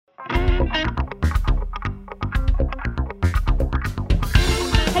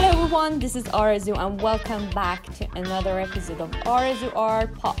everyone, this is Arazu and welcome back to another episode of Arazu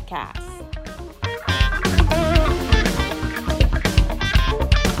Art Podcast.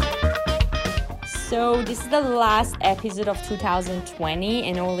 So this is the last episode of 2020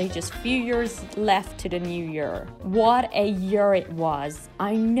 and only just a few years left to the new year. What a year it was.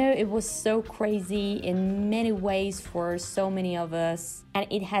 I know it was so crazy in many ways for so many of us and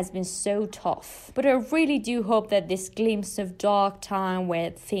it has been so tough. But I really do hope that this glimpse of dark time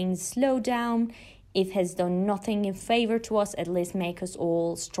where things slow down, it has done nothing in favor to us, at least make us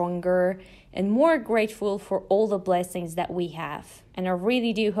all stronger and more grateful for all the blessings that we have. And I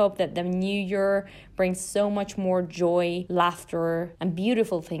really do hope that the new year brings so much more joy, laughter, and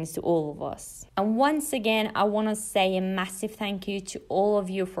beautiful things to all of us. And once again, I want to say a massive thank you to all of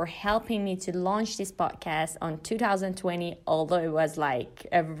you for helping me to launch this podcast on 2020, although it was like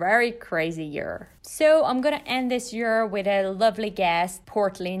a very crazy year. So I'm going to end this year with a lovely guest,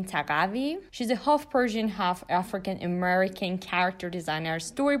 Portlin Tagavi. She's a half Persian, half African American character designer,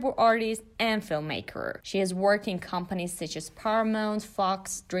 storyboard artist, and filmmaker. She has worked in companies such as Paramount,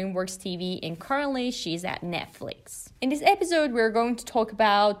 Fox, DreamWorks TV, and currently she's at Netflix. In this episode, we're going to talk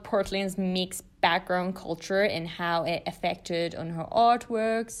about Portlin's mixed background culture and how it affected on her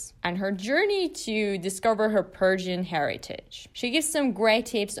artworks and her journey to discover her Persian heritage. She gives some great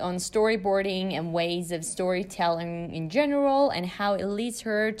tips on storyboarding and ways of storytelling in general and how it leads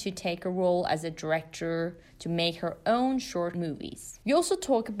her to take a role as a director to make her own short movies. We also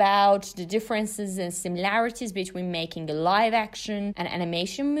talk about the differences and similarities between making a live action and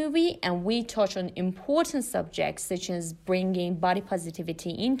animation movie, and we touch on important subjects such as bringing body positivity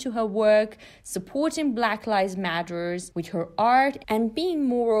into her work, supporting Black Lives Matters with her art, and being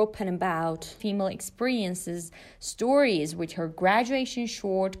more open about female experiences, stories with her graduation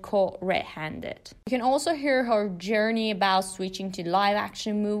short called Red Handed. You can also hear her journey about switching to live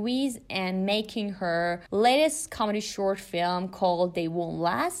action movies and making her latest comedy short film called They Won't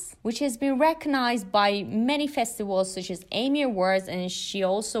Last, which has been recognized by many festivals such as Emmy Awards, and she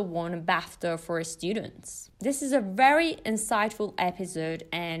also won a BAFTA for students. This is a very insightful episode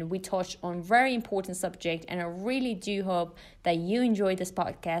and we touch on very important subject, and I really do hope that you enjoy this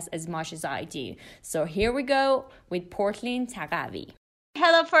podcast as much as I do. So here we go with Portlin Tagavi.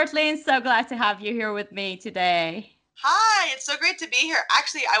 Hello Portlin, so glad to have you here with me today. Hi, it's so great to be here.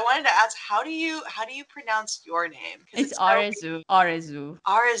 Actually, I wanted to ask, how do you pronounce your name? It's Arazu. Arazu.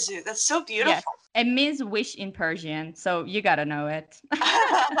 Arazu. That's so beautiful. Yes. It means wish in Persian, so you gotta know it.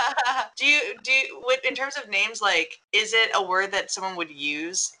 do you in terms of names, like, is it a word that someone would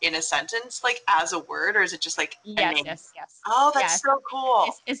use in a sentence, like as a word, or is it just like a name? Yes. Oh, that's so cool.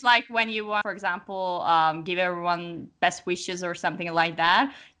 It's like when you want, for example, give everyone best wishes or something like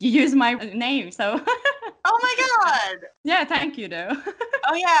that. You use my name, so. Oh my God. Yeah, thank you though.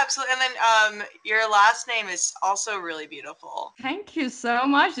 Oh yeah, absolutely. And then your last name is also really beautiful. Thank you so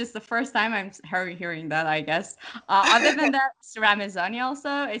much. It's the first time I'm hearing that, I guess. Other than that, it's Ramazani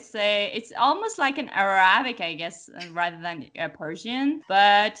also. It's almost like an Arabic, I guess, rather than Persian.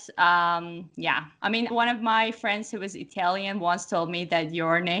 But yeah, I mean, one of my friends who was Italian once told me that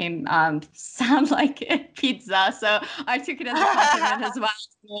your name sounds like a pizza, so I took it as a compliment as well.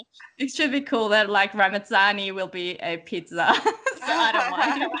 So it should be cool that like Ramazani will be a pizza. So I don't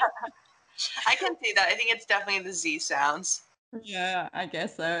mind. I can see that. I think it's definitely the Z sounds. Yeah, I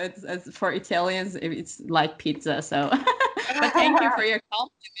guess so. It's for Italians, it's like pizza. So, but thank you for your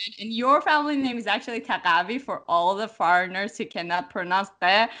compliment. And your family name is actually Tagavi. For all the foreigners who cannot pronounce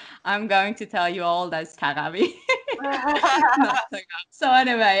that, I'm going to tell you all that's Tagavi. So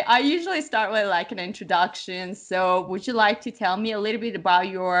anyway, I usually start with like an introduction. So would you like to tell me a little bit about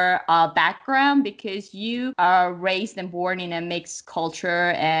your background? Because you are raised and born in a mixed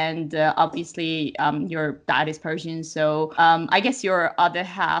culture, and obviously your dad is Persian. So I guess your other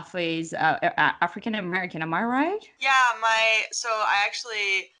half is African American. Am I right? Yeah,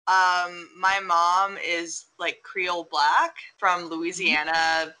 my mom is like Creole Black from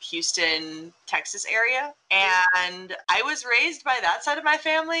Louisiana, Houston, Texas area. And I was raised by that side of my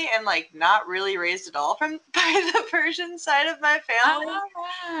family and like not really raised at all by the Persian side of my family.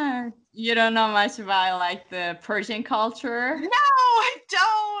 Oh, you don't know much about like the Persian culture? No, I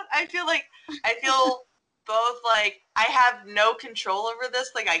don't. I feel both like I have no control over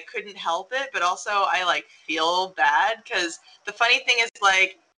this, like I couldn't help it, but also I like feel bad because the funny thing is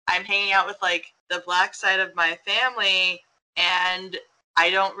like I'm hanging out with like the Black side of my family and I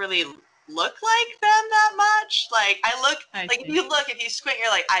don't really look like them that much. Like if you squint, you're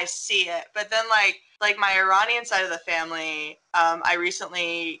like, I see it. But then like my Iranian side of the family, I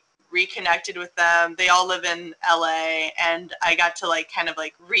recently reconnected with them. They all live in LA, and I got to like kind of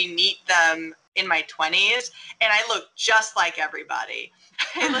like re-meet them in my 20s, and I look just like everybody.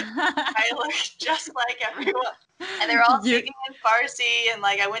 I look just like everyone. And they're all You, speaking in Farsi, and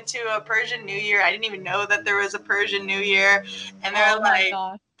like I went to a Persian New Year. I didn't even know that there was a Persian New Year, and oh my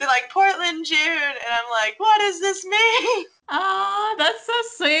God. they're like Portland June, and I'm like, what does this mean? Oh, that's so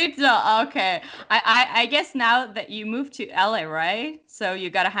sweet. Okay. I guess now that you moved to LA, right? So you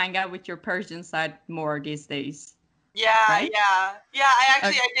gotta hang out with your Persian side more these days, Yeah, right? yeah.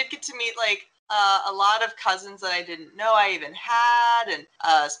 Okay. I did get to meet like a lot of cousins that I didn't know I even had, and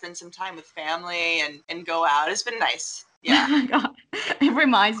spend some time with family and go out. It's been nice. Yeah. Oh my God. It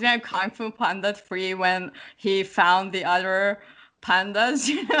reminds me of Kung Fu Panda 3 when he found the other pandas,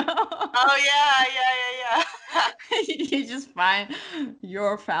 you know? Oh yeah. You just find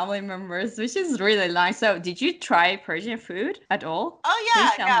your family members, which is really nice. So, did you try Persian food at all? Oh Please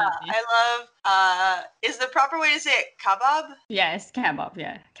yeah, tell yeah. me. Abby. I love. Is the proper way to say it kebab? Yes, kebab.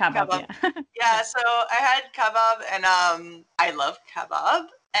 Yeah, kebab. Kebab. Yeah. Yeah. So I had kebab, and I love kebab.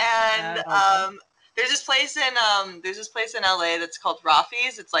 And Okay. there's this place in LA that's called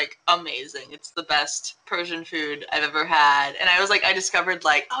Rafi's. It's like amazing. It's the best Persian food I've ever had. And I discovered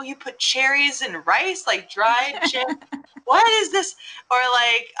like, oh, you put cherries in rice, like dried cherries. What is this? Or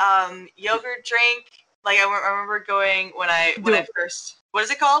like yogurt drink. Like I remember going when I Doog. first. What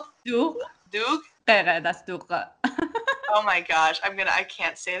is it called? Doog. Doog. That's doog. Oh my gosh, I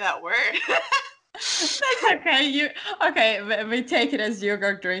can't say that word. That's okay. We take it as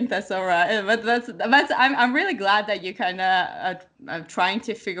yogurt drink. That's all right. But I'm really glad that you kind of are trying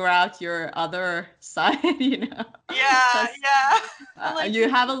to figure out your other side. You know, Yeah, because yeah. I'm like, you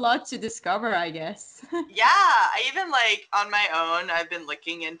have a lot to discover, I guess. yeah, I even like on my own, I've been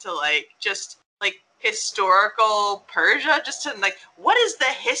looking into like just like historical Persia, just to like, what is the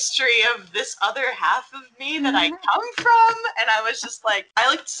history of this other half of me that I come from? And I was just like, I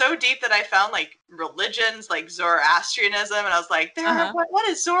looked so deep that I found like religions like Zoroastrianism, and I was like, what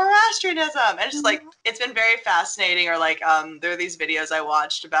is Zoroastrianism? And it's just like, it's been very fascinating. Or like, there are these videos I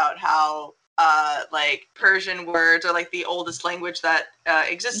watched about how like Persian words are like the oldest language that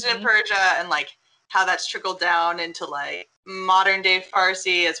existed in Persia, and like how that's trickled down into like modern day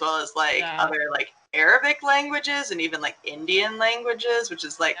Farsi, as well as like other like Arabic languages and even like Indian languages, which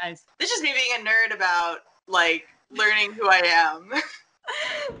is like, Nice. this is me being a nerd about like learning who I am.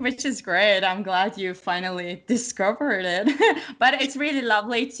 Which is great. I'm glad you finally discovered it. But it's really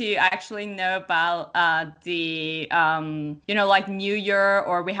lovely to actually know about the like New Year,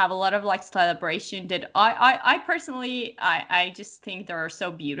 or we have a lot of like celebration that I personally I just think they're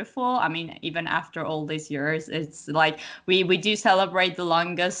so beautiful. I mean, even after all these years, it's like we do celebrate the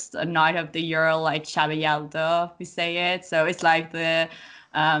longest night of the year, like Shab Yalda, we say it. So it's like the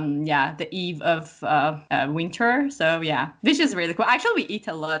eve of winter. So yeah, which is really cool. Actually, we eat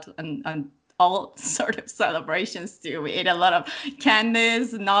a lot on all sort of celebrations too. We eat a lot of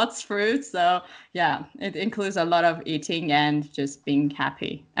candies, nuts, fruits. So yeah, it includes a lot of eating and just being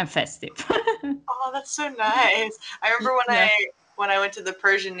happy and festive. Oh, that's so nice. I remember when I went to the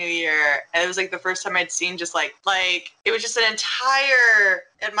Persian New Year, and it was like the first time I'd seen just like it was just an entire,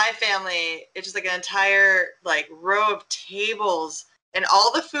 at my family, it's just like an entire like row of tables, and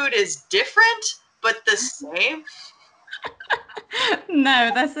all the food is different but the same.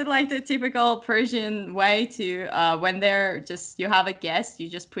 No, that's like the typical Persian way to when they're just you have a guest, you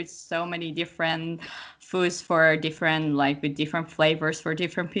just put so many different foods for different like with different flavors for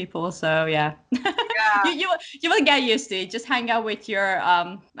different people. So yeah, Yeah. you will get used to it. Just hang out with your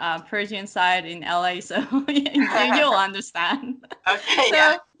Persian side in LA, so you'll understand. Okay. So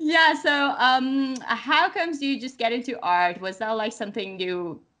Yeah. yeah, so how comes you just get into art? Was that like something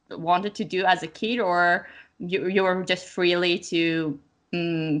you wanted to do as a kid, or you were just freely to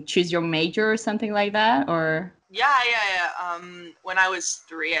choose your major or something like that, or Yeah. When I was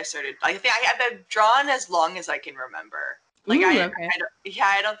 3, I started. I think I've drawn as long as I can remember. Like okay.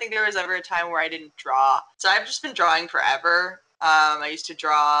 I don't think there was ever a time where I didn't draw. So I've just been drawing forever. I used to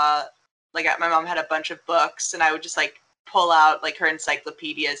draw. Like my mom had a bunch of books, and I would just like pull out like her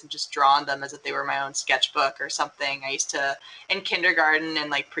encyclopedias and just draw on them as if they were my own sketchbook or something. I used to, in kindergarten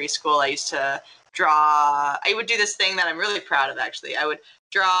and like preschool, I used to draw. I would do this thing that I'm really proud of, actually. I would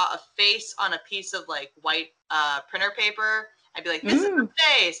draw a face on a piece of like white printer paper. I'd be like, this is the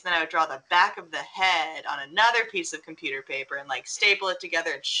face. And then I would draw the back of the head on another piece of computer paper and like staple it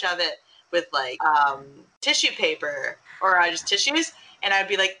together and shove it with like tissue paper or just tissues. And I'd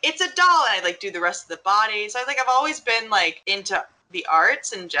be like, it's a doll. And I'd like do the rest of the body. So I was like, I've always been like into the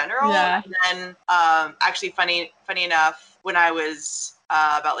arts in general. Yeah. And then actually funny enough, when I was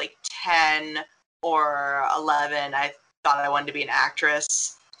about like 10 or 11, I thought I wanted to be an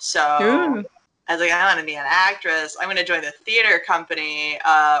actress. So Ooh. I was like, I want to be an actress. I'm going to join the theater company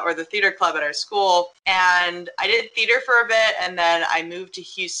or the theater club at our school. And I did theater for a bit, and then I moved to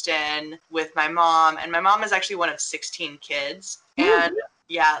Houston with my mom. And my mom is actually one of 16 kids. And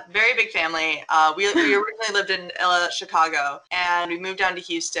yeah, very big family. We originally lived in Chicago, and we moved down to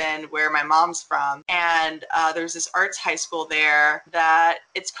Houston, where my mom's from. And there's this arts high school there that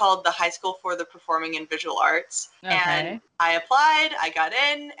it's called the High School for the Performing and Visual Arts. Okay. And I applied, I got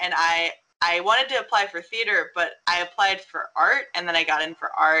in, and I wanted to apply for theater, but I applied for art, and then I got in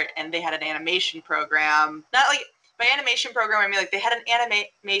for art, and they had an animation program. Not like by animation program, I mean like they had an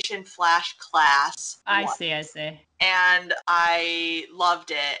animation flash class. I see. And I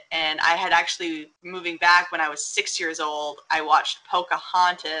loved it. And I had actually, moving back when I was 6 years old, I watched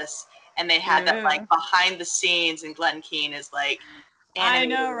Pocahontas, and they had that like behind the scenes, and Glenn Keane is like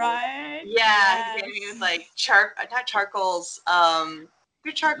animated. I know, right? Yeah, he's animated with like not charcoals,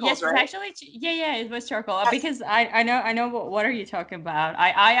 your charcoals, yes, right? It's actually, yeah, it was charcoal. Because I know what are you talking about?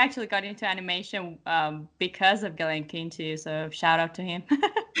 I actually got into animation because of Glenn Keane too. So shout out to him.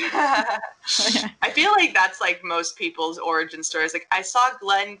 I feel like that's like most people's origin stories. Like I saw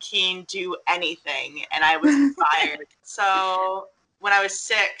Glenn Keane do anything, and I was inspired. So when I was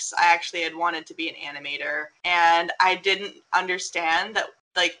 6, I actually had wanted to be an animator, and I didn't understand that.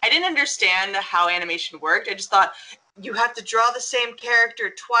 Like I didn't understand how animation worked. I just thought, you have to draw the same character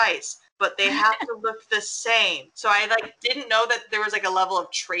twice, but they have to look the same. So I like didn't know that there was like a level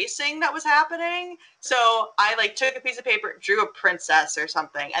of tracing that was happening. So I like took a piece of paper, drew a princess or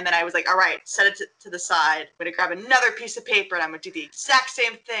something, and then I was like, all right, set it to the side. I'm gonna grab another piece of paper, and I'm gonna do the exact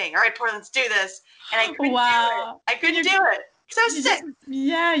same thing. All right, Portland, let's do this. And I couldn't do it. I couldn't do it. So sick.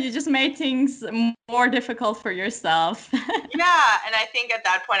 You just made things more difficult for yourself. Yeah, and I think at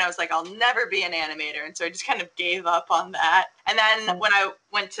that point I was like, I'll never be an animator, and so I just kind of gave up on that. And then when I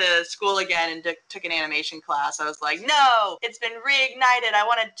went to school again and took an animation class, I was like, no, it's been reignited. I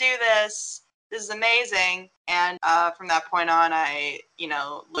want to do this. This is amazing. And from that point on, I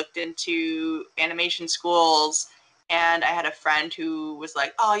looked into animation schools, and I had a friend who was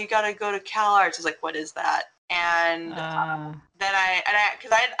like, oh, you got to go to CalArts. I was like, what is that? And then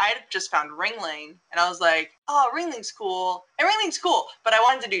because I just found Ringling, and I was like, oh, Ringling's cool. And Ringling's cool, but I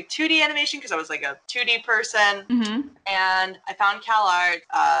wanted to do 2D animation because I was like a 2D person. Mm-hmm. And I found CalArts,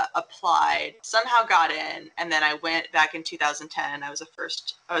 applied, somehow got in, and then I went back in 2010. I was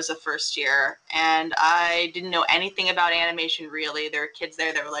a first year, and I didn't know anything about animation really. There were kids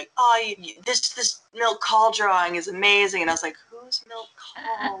there that were like, oh, this Milk Call drawing is amazing, and I was like, who's Milk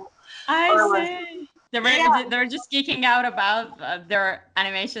Call? I see. They're just geeking out about their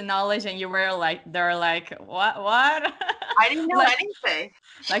animation knowledge, and they're like, what? I didn't know anything.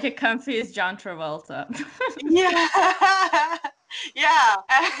 Like a confused John Travolta. Yeah. Yeah.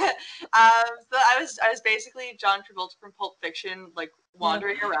 So I was basically John Travolta from Pulp Fiction, like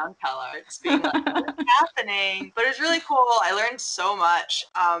wandering around CalArts, being like, what's happening? But it was really cool. I learned so much.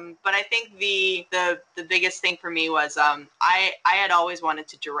 But I think the biggest thing for me was I had always wanted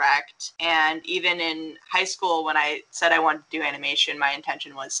to direct, and even in high school when I said I wanted to do animation, my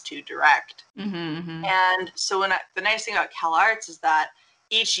intention was to direct. Mm-hmm. And so the nice thing about CalArts is that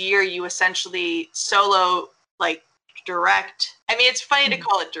each year you essentially solo like direct. I mean, it's funny to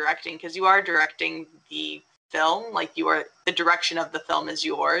call it directing because you are directing the film, like the direction of the film is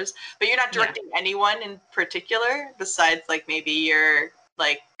yours, but you're not directing anyone in particular besides like maybe your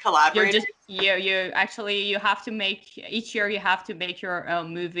like collaborators. You have to make each year. You have to make your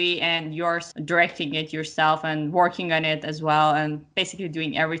own movie, and you're directing it yourself and working on it as well, and basically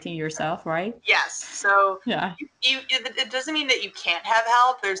doing everything yourself, right? Yes. So yeah, it doesn't mean that you can't have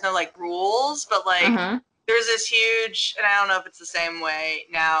help. There's no like rules, but like. There's this huge, and I don't know if it's the same way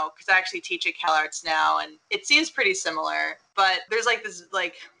now, because I actually teach at CalArts now, and it seems pretty similar, but there's like this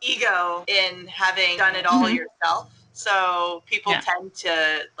like ego in having done it all yourself. So people tend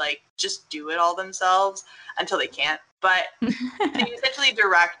to like just do it all themselves until they can't. But you essentially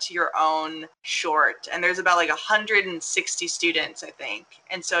direct your own short, and there's about like 160 students, I think.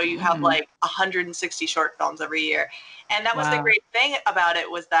 And so you have like 160 short films every year. And that was the great thing about it,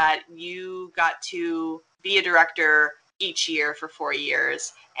 was that you got to be a director each year for 4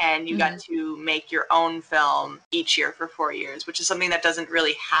 years, and you got to make your own film each year for 4 years, which is something that doesn't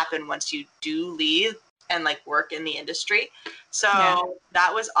really happen once you do leave and like work in the industry. So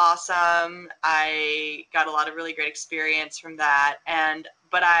that was awesome. I got a lot of really great experience from that.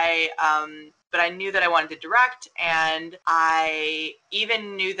 But I but I knew that I wanted to direct, and I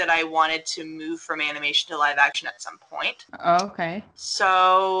even knew that I wanted to move from animation to live action at some point. Okay.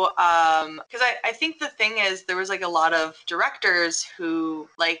 So, because I think the thing is, there was like a lot of directors who,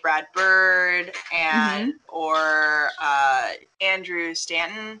 like Brad Bird and or Andrew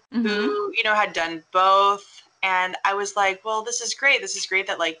Stanton, who had done both. And I was like, well, this is great. This is great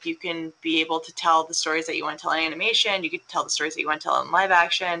that like you can be able to tell the stories that you want to tell in animation. You can tell the stories that you want to tell in live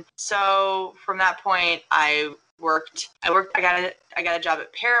action. So from that point, I got a job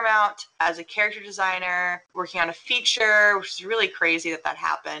at Paramount as a character designer, working on a feature, which is really crazy that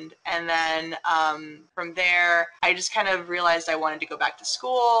happened. And then from there, I just kind of realized I wanted to go back to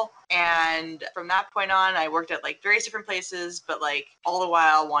school. And from that point on, I worked at like various different places, but like all the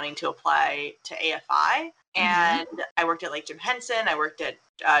while wanting to apply to AFI. And I worked at like Jim Henson. I worked at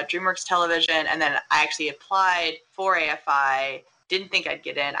DreamWorks Television, and then I actually applied for AFI. Didn't think I'd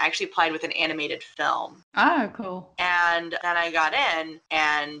get in. I actually applied with an animated film. Oh, cool. And then I got in,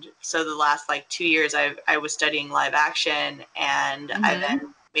 and so the last like 2 years I was studying live action, and I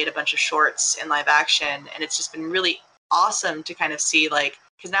then made a bunch of shorts in live action, and it's just been really awesome to kind of see, like,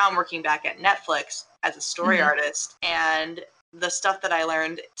 because now I'm working back at Netflix as a story artist, and the stuff that I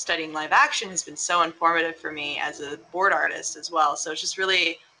learned studying live action has been so informative for me as a board artist as well. So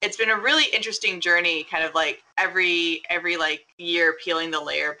it's been a really interesting journey, kind of like every like year peeling the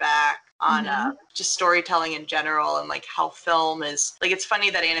layer back on just storytelling in general, and like how film is like, it's funny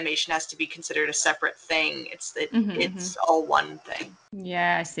that animation has to be considered a separate thing. It's all one thing.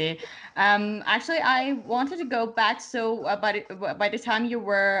 Yeah, I see. Actually, I wanted to go back. So by the time you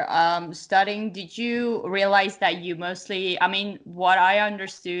were studying, did you realize that you mostly, I mean, what I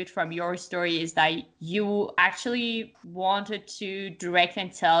understood from your story is that you actually wanted to direct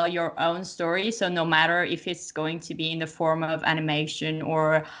and tell your own story. So no matter if it's going to be in the form of animation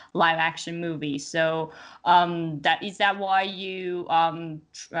or live action movie. So is that why you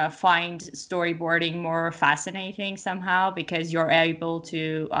find storyboarding more fascinating somehow, because you're able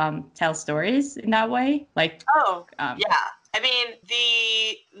to tell stories in that way? Like, yeah. I mean,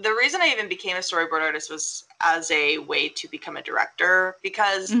 the reason I even became a storyboard artist was as a way to become a director,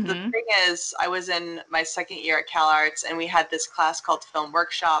 because the thing is, I was in my second year at CalArts, and we had this class called Film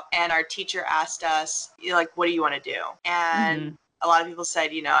Workshop, and our teacher asked us, like, what do you want to do? And a lot of people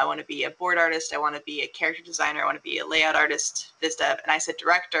said, I want to be a board artist, I want to be a character designer, I want to be a layout artist, biz dev. And I said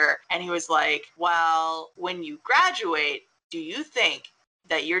director. And he was like, well, when you graduate, do you think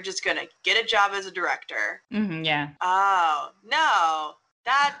that you're just going to get a job as a director? Yeah. Oh, no,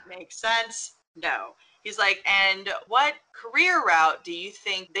 that makes sense. No. He's like, and what career route do you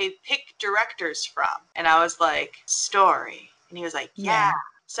think they pick directors from? And I was like, story. And he was like, yeah.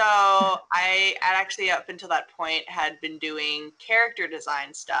 So I actually, up until that point, had been doing character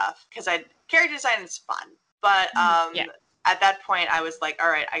design stuff, because character design is fun. But at that point, I was like, all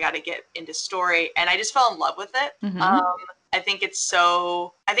right, I got to get into story. And I just fell in love with it. I think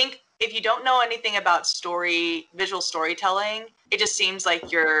if you don't know anything about visual storytelling, it just seems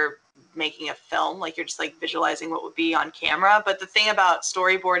like you're making a film, like you're just like visualizing what would be on camera. But the thing about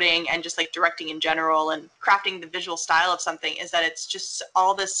storyboarding and just like directing in general and crafting the visual style of something is that it's just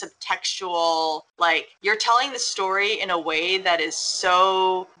all this subtextual, like you're telling the story in a way that is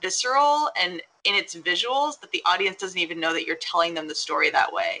so visceral and in its visuals that the audience doesn't even know that you're telling them the story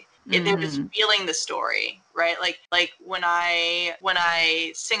that way. They're just feeling the story, right? Like when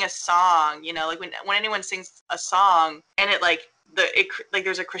I sing a song, like when anyone sings a song and it like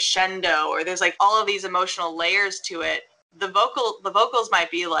there's a crescendo, or there's like all of these emotional layers to it. The vocals might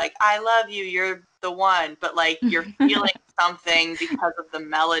be like, I love you, you're the one, but like you're feeling something because of the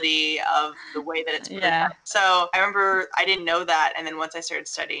melody of the way that it's presented. So I remember I didn't know that, and then once I started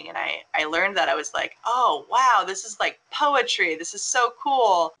studying and I learned that, I was like, oh wow, this is like poetry, this is so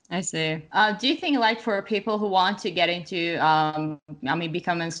cool. I see. Do you think, like, for people who want to get into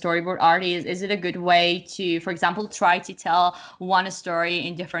become a storyboard artist, is it a good way to, for example, try to tell one story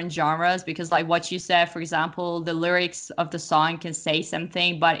in different genres? Because like what you said, for example, the lyrics of the song can say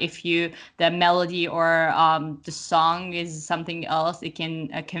something, but if the melody or the song is something else, it can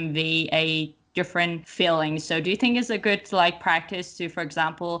convey a different feeling. So do you think it's a good like practice to, for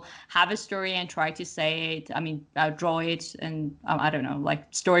example, have a story and try to say it, draw it, and I don't know, like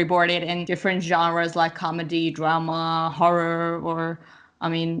storyboard it in different genres like comedy, drama, horror, or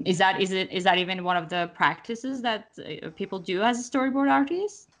is that even one of the practices that people do as a storyboard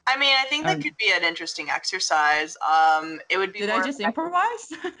artist? I think that could be an interesting exercise. It would be. Did I just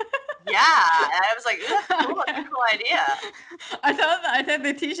improvise? Yeah, and I was like, ooh, cool, that's a cool idea. I thought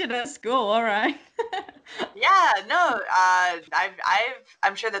they teach it at school. All right. Yeah, no,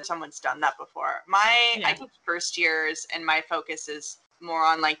 I'm sure that someone's done that before. I Yeah. teach first years, and my focus is more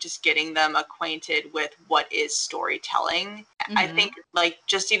on like just getting them acquainted with what is storytelling. I Mm-hmm. think like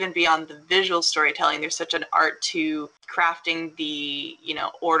just even beyond the visual storytelling, there's such an art to crafting the,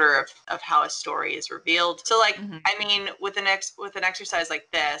 order of how a story is revealed. So like, Mm-hmm. I mean, with an exercise like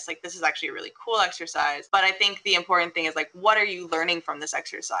this is actually a really cool exercise. But I think the important thing is like, what are you learning from this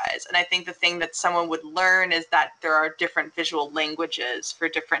exercise? And I think the thing that someone would learn is that there are different visual languages for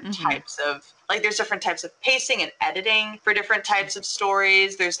different Mm-hmm. types of like there's different types of pacing and editing for different types of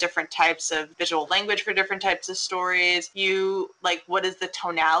stories. There's different types of visual language for different types of stories. You like, what is the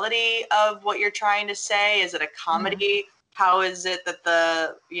tonality of what you're trying to say? Is it a Mm-hmm. comedy? How is it that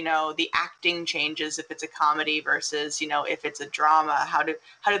the acting changes if it's a comedy versus if it's a drama? How do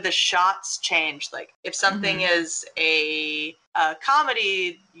the shots change? Like if something Mm-hmm. is a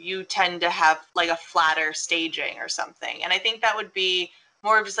comedy, you tend to have like a flatter staging or something. And I think that would be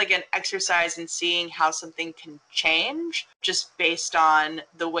more of just like an exercise in seeing how something can change just based on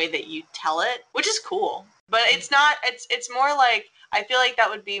the way that you tell it, which is cool. But it's not. It's more like I feel like that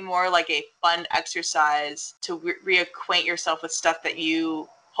would be more like a fun exercise to reacquaint yourself with stuff that you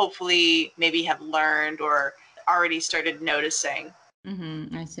hopefully maybe have learned or already started noticing.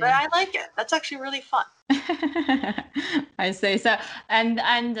 Mm-hmm. I But see. I like it. That's actually really fun. I see. So, and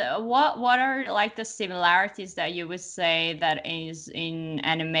what are like the similarities that you would say that is in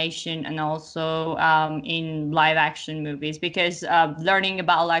animation and also in live action movies? Because learning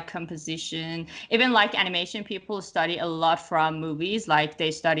about like composition, even like animation, people study a lot from movies. Like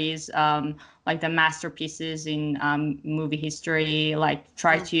they studies like the masterpieces in movie history. Like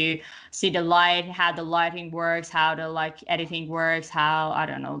try Mm. to see the light, how the lighting works, how the like editing works, how I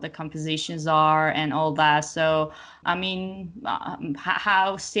don't know the compositions are, and all that. So I mean,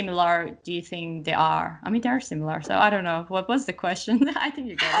 how similar do you think they are? I mean, they're similar. So I don't know. What was the question? I think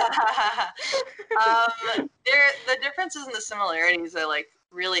you get it. The differences and the similarities are like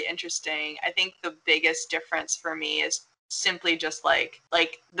really interesting. I think the biggest difference for me is simply just like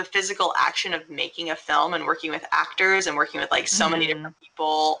the physical action of making a film and working with actors and working with like so many Mm-hmm. different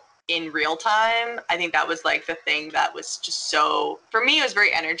people in real time. I think that was like the thing that was just so for me it was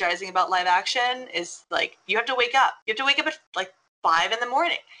very energizing about live action is like you have to wake up. You have to wake up at like 5 in the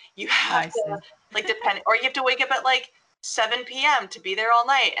morning. You have I to see. like depend or you have to wake up at like 7 p.m. to be there all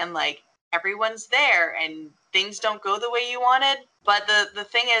night and like everyone's there and things don't go the way you wanted. But the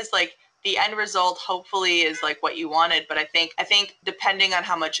thing is like the end result hopefully is like what you wanted. But I think depending on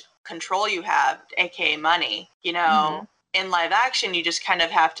how much control you have, aka money, Mm-hmm. in live action you just kind of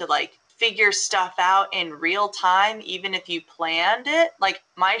have to like figure stuff out in real time even if you planned it. Like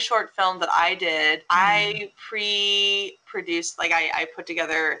my short film that I did, Mm-hmm. I pre-produced like I put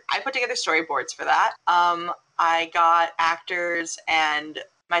together storyboards for that. I got actors and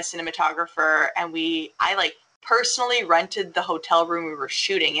my cinematographer and I like personally rented the hotel room we were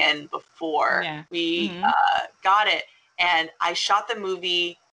shooting in before Yeah. we Mm-hmm. got it, and I shot the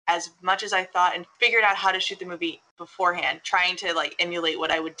movie as much as I thought and figured out how to shoot the movie beforehand, trying to like emulate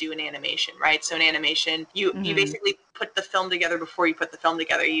what I would do in animation, right? So in animation, you Mm-hmm. basically put the film together before you put the film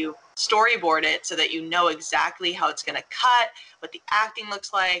together. You storyboard it so that you know exactly how it's going to cut, what the acting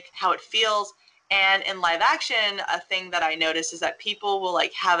looks like, how it feels. And in live action, a thing that I notice is that people will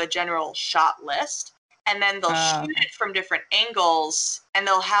like have a general shot list and then they'll shoot Okay. it from different angles and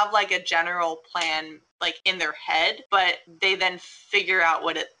they'll have like a general plan like in their head, but they then figure out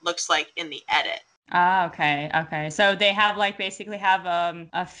what it looks like in the edit. Ah, okay, okay. So they have like basically have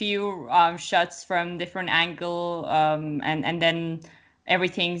a few shots from different angle and then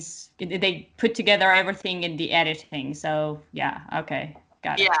everything's they put together everything in the editing. So yeah, okay,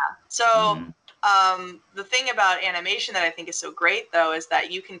 got it. Yeah. So Mm-hmm. the thing about animation that I think is so great though is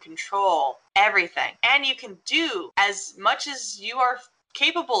that you can control everything and you can do as much as you are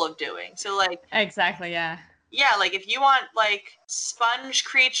capable of doing. So like Exactly, yeah. yeah, like if you want like sponge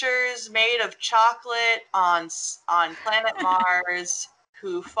creatures made of chocolate on planet Mars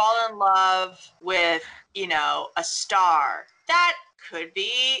who fall in love with, a star. That could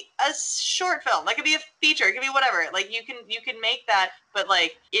be a short film. That could be a feature. It could be whatever. Like you can make that, but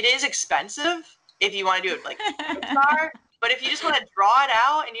like it is expensive if you want to do it like Pixar. But if you just want to draw it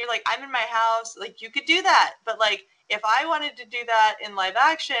out and you're like, I'm in my house, like you could do that. But like if I wanted to do that in live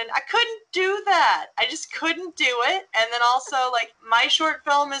action, I couldn't do that. I just couldn't do it. And then also, like, my short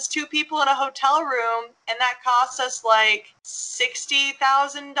film is two people in a hotel room, and that costs us like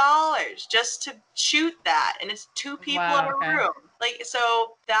 $60,000 just to shoot that. And it's two people in Wow, a okay. room. Like,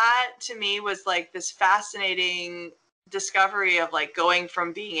 so that to me was like this fascinating discovery of like going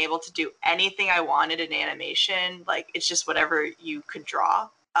from being able to do anything I wanted in animation, like it's just whatever you could draw.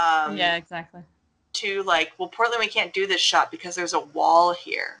 Yeah, exactly. To like, well, Portland, we can't do this shot because there's a wall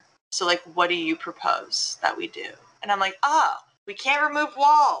here. So like, what do you propose that we do? And I'm like, we can't remove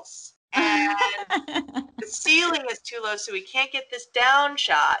walls. And the ceiling is too low, so we can't get this down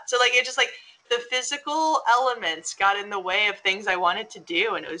shot. So like, it just like the physical elements got in the way of things I wanted to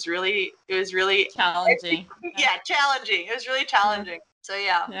do, and it was really challenging. Yeah, challenging. It was really challenging. So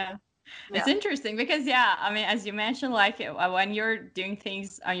yeah. It's interesting because I mean, as you mentioned, like when you're doing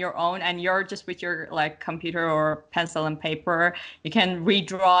things on your own and you're just with your like computer or pencil and paper, you can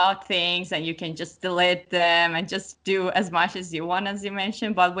redraw things and you can just delete them and just do as much as you want, as you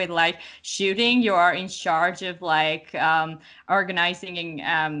mentioned. But with like shooting, you are in charge of like organizing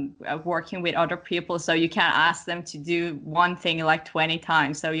and working with other people, so you can't ask them to do one thing like 20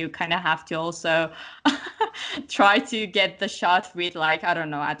 times. So you kind of have to also try to get the shot with like, I don't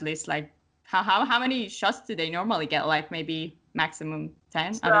know, at least like how many shots do they normally get? Like maybe maximum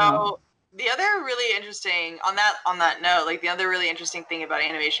 10? I don't know. The other really interesting on that note, like the other really interesting thing about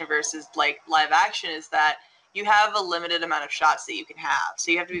animation versus like live action is that you have a limited amount of shots that you can have. So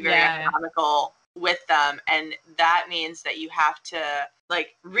you have to be very economical with them, and that means that you have to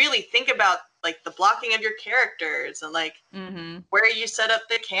like really think about like the blocking of your characters and like where you set up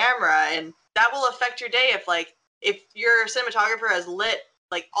the camera, and that will affect your day if your cinematographer has lit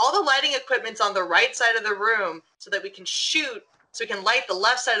like all the lighting equipment's on the right side of the room so that we can shoot, so we can light the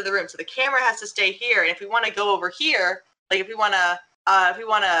left side of the room. So the camera has to stay here. And if we want to go over here, like if we want to,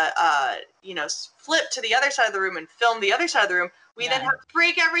 flip to the other side of the room and film the other side of the room, we then have to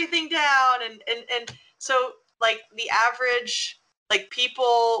break everything down. And so like the average, like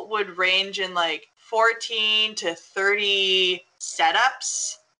people would range in like 14 to 30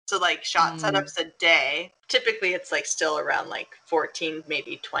 setups. So like shot setups a day. Typically it's like still around like 14,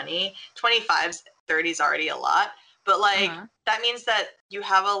 maybe 20. 25s, 30s already a lot. But like that means that you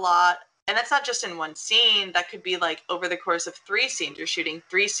have a lot, and that's not just in one scene. That could be like over the course of 3 scenes. You're shooting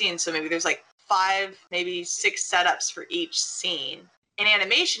 3 scenes, so maybe there's like 5, maybe 6 setups for each scene. In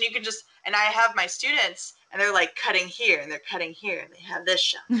animation, you can just, and I have my students and they're like cutting here and they're cutting here and they have this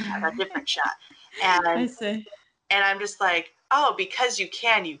shot, they have a different shot. And I see. And I'm just like, oh, because you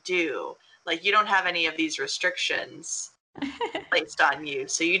can, you do. Like, you don't have any of these restrictions placed on you.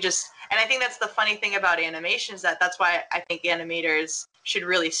 So you just, and I think that's the funny thing about animation is that's why I think animators should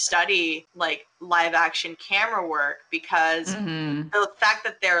really study like live action camera work, because the fact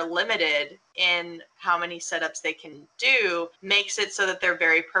that they're limited in how many setups they can do makes it so that they're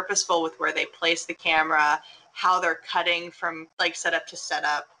very purposeful with where they place the camera, how they're cutting from like setup to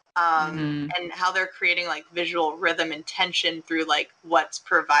setup. And how they're creating like visual rhythm and tension through like what's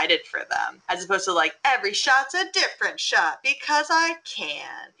provided for them, as opposed to like every shot's a different shot because I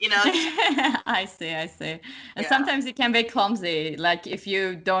can, you know. I see. And sometimes it can be clumsy, like if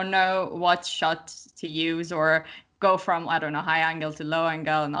you don't know what shot to use or go from, I don't know, high angle to low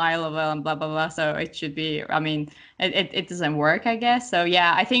angle and eye level and blah blah blah. So it should be, I mean, it doesn't work, I guess. So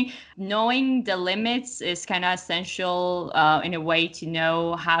yeah, I think knowing the limits is kind of essential in a way to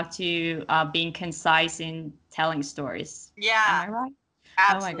know how to being concise in telling stories. Yeah. Am I right?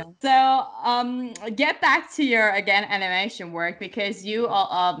 Absolutely. Oh my God. So get back to your again animation work, because you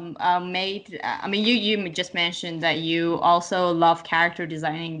made I mean you just mentioned that you also love character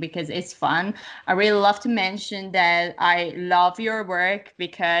designing because it's fun. I really love to mention that I love your work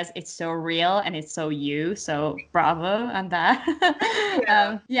because it's so real and it's so you, so bravo on that.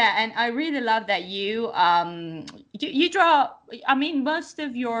 And I really love that you draw, I mean, most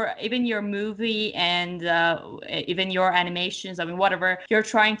of even your movie and even your animations, I mean, whatever you're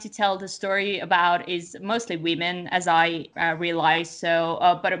trying to tell the story about is mostly women, as I realize.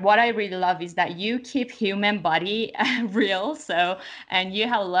 So, but what I really love is that you keep human body real. So, and you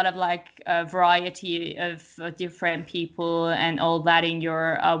have a lot of like a variety of different people and all that in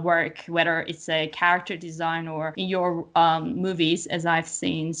your work, whether it's a character design or in your movies, as I've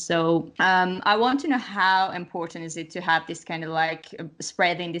seen. So, I want to know how important is it to have this kind of like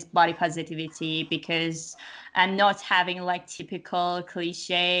spreading this body positivity, because and not having like typical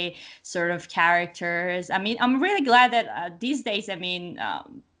cliche sort of characters. I mean, I'm really glad that these days, I mean,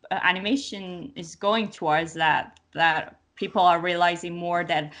 animation is going towards that people are realizing more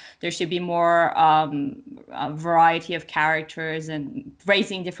that there should be more a variety of characters and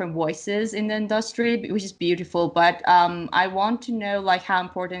raising different voices in the industry, which is beautiful. But I want to know like how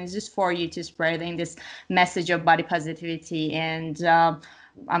important is this for you to spreading this message of body positivity, and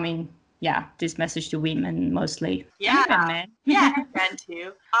I mean, this message to women mostly. Yeah. And even men. Yeah, and men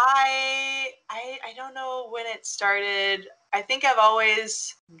too. I don't know when it started. I think I've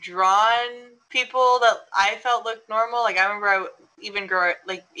always drawn people that I felt looked normal. Like I remember even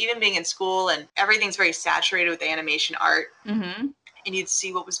being in school and everything's very saturated with animation art. Mm-hmm. And you'd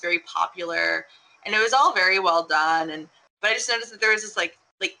see what was very popular, and it was all very well done. But I just noticed that there was this like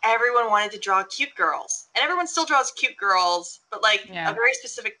everyone wanted to draw cute girls, and everyone still draws cute girls, but like a very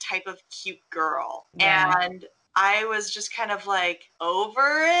specific type of cute girl. Yeah. And I was just kind of like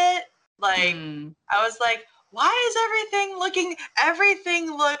over it. Like I was like, why is everything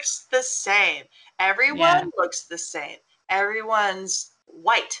looks the same. Everyone looks the same. Everyone's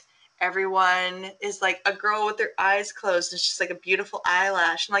white. Everyone is like a girl with their eyes closed. It's just like a beautiful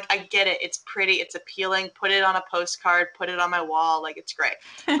eyelash. And like, I get it. It's pretty. It's appealing. Put it on a postcard. Put it on my wall. Like, it's great.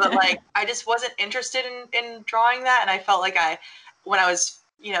 But like, I just wasn't interested in drawing that. And I felt like when I was,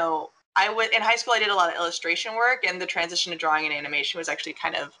 in high school, I did a lot of illustration work, and the transition to drawing and animation was actually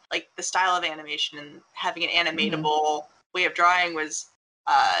kind of like the style of animation, and having an animatable way of drawing was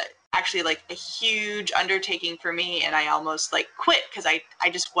actually like a huge undertaking for me, and I almost like quit because I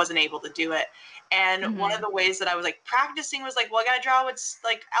just wasn't able to do it. And one of the ways that I was like practicing was like, well, I gotta draw what's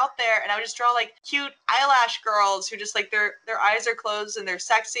like out there, and I would just draw like cute eyelash girls who just like their eyes are closed and they're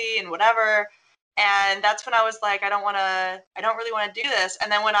sexy and whatever. And that's when I was like, I don't really want to do this. And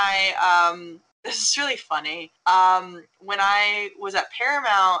then when this is really funny. When I was at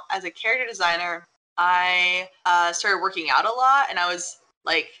Paramount as a character designer, I started working out a lot, and I was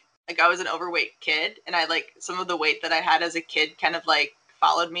like I was an overweight kid, and I like some of the weight that I had as a kid kind of like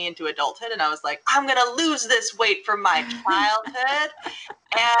followed me into adulthood, and I was like, I'm gonna lose this weight from my childhood.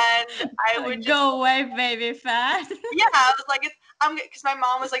 And I would just go away, baby fat. Yeah, I was like, because my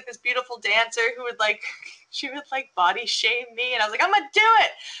mom was like this beautiful dancer who would like, she would like body shame me, and I was like, I'm gonna do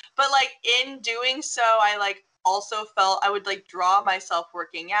it. But like in doing so, I like also felt I would like draw myself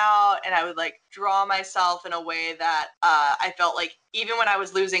working out, and I would like draw myself in a way that I felt like even when I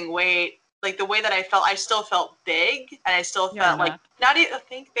was losing weight, like the way that I felt, I still felt big, and I still felt like not even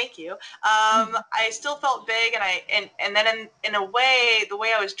thank you. I still felt big, and then in a way, the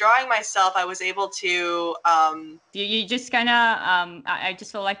way I was drawing myself, I was able to you just kind of I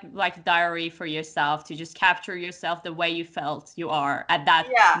just feel like a diary for yourself to just capture yourself the way you felt you are at that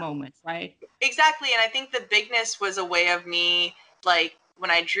moment, right? Exactly. And I think the bigness was a way of me, like when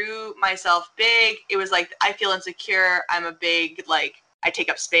I drew myself big, it was like I feel insecure, I'm a big like I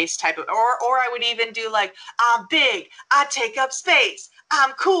take up space type of, or I would even do like, I'm big, I take up space,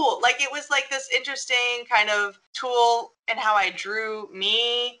 I'm cool. Like it was like this interesting kind of tool in how I drew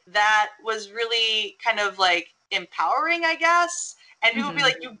me that was really kind of like empowering, I guess. And people would be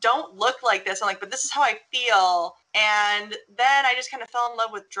like, you don't look like this. I'm like, but this is how I feel. And then I just kind of fell in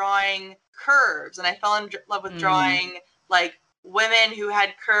love with drawing curves, and I fell in love with drawing like women who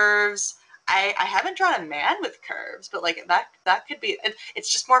had curves. I haven't drawn a man with curves, but like that could be. It's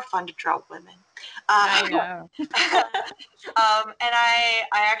just more fun to draw women. I know. And I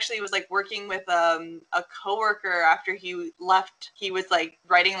actually was like working with a coworker after he left. He was like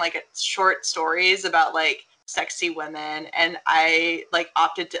writing like short stories about like sexy women, and I like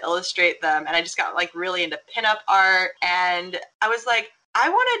opted to illustrate them, and I just got like really into pinup art, and I was like, I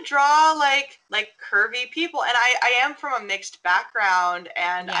want to draw like curvy people, and I am from a mixed background,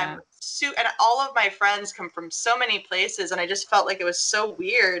 and and all of my friends come from so many places, and I just felt like it was so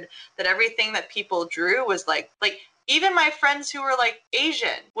weird that everything that people drew was like even my friends who were like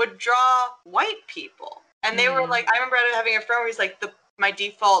Asian would draw white people, and they were like, I remember having a friend where he's like, my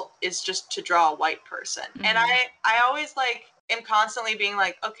default is just to draw a white person, and I always like am constantly being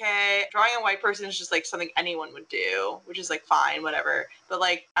like, okay, drawing a white person is just like something anyone would do, which is like fine, whatever. But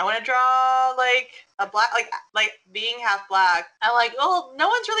like, I want to draw like a black, like being half black. I'm like, well, no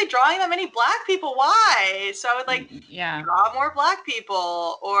one's really drawing that many black people. Why? So I would like draw more black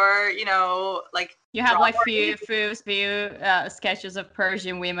people, or like. You have like few sketches of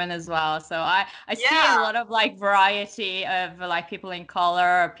Persian women as well. So I see a lot of like variety of like people in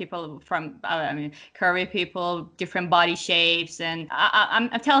color, people from curvy people, different body shapes, and I'm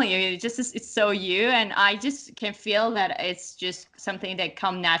telling you, it's so you, and I just can feel that it's just something that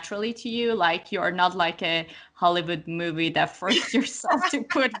come naturally to you. Like you're not like a Hollywood movie that forced yourself to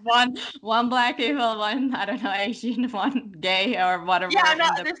put one black people, one Asian, one gay, or whatever. Yeah,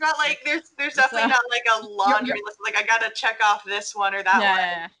 there's not like there's definitely not like a laundry list. Like I gotta check off this one or that one.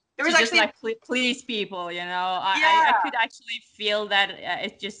 Yeah. There was actually just like please people, I could actually feel that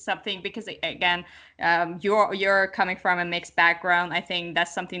it's just something, because again, you're coming from a mixed background. I think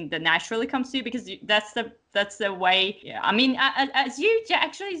that's something that naturally comes to you because that's the way. Yeah. I mean, as you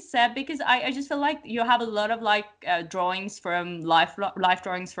actually said, because I just feel like you have a lot of like drawings from life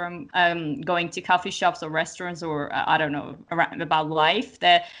drawings from going to coffee shops or restaurants or I don't know around about life,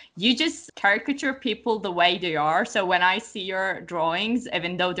 that you just caricature people the way they are. So when I see your drawings,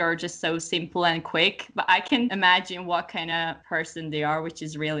 even though they're just so simple and quick, but I can imagine what kind of person they are, which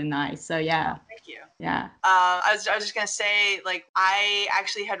is really nice. So yeah. Thank you. Yeah. I was just gonna say, like, I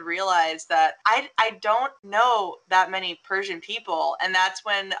actually had realized that I don't know that many Persian people, and that's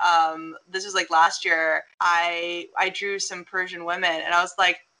when this was like last year. I drew some Persian women, and I was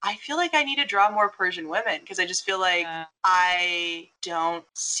like, I feel like I need to draw more Persian women because I just feel like I don't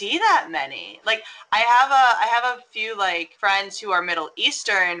see that many. Like I have a few like friends who are Middle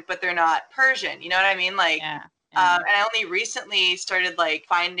Eastern, but they're not Persian. You know what I mean? Like. Yeah. And I only recently started like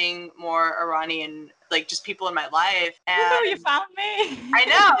finding more Iranian, like just people in my life. And you found me. I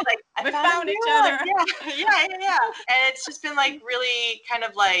know, like we found each other. Yeah. And it's just been like really kind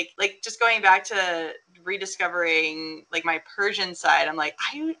of like just going back to rediscovering like my Persian side. I'm like,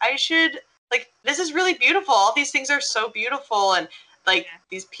 I should like this is really beautiful. All these things are so beautiful, and like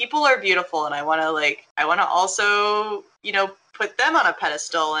these people are beautiful, and I want to also put them on a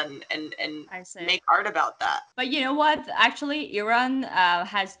pedestal and make art about that. But you know what? Actually, Iran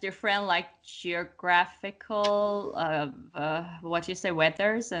has different like geographical what you say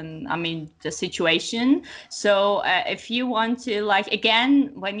weathers and I mean the situation. So if you want to like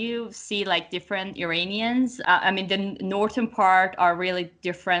again when you see like different Iranians, I mean the northern part are really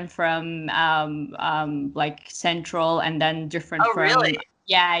different from like central and then different from. Really?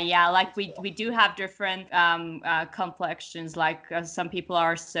 Yeah. Like we do have different complexions. Like some people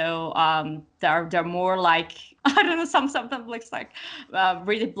are so they're more like I don't know. Some of them looks like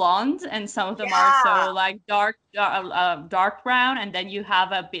really blonde, and some of them are so like dark brown, and then you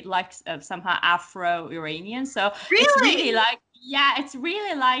have a bit like somehow Afro-Iranian. So it's really like. Yeah, it's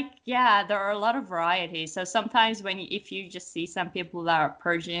really like, there are a lot of varieties. So sometimes if you just see some people that are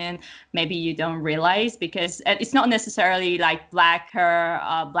Persian, maybe you don't realize because it's not necessarily like black hair,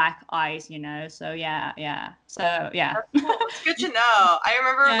 black eyes, So yeah. So yeah. That's cool. It's good to know. I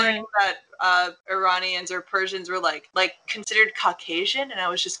remember learning that Iranians or Persians were like considered Caucasian, and I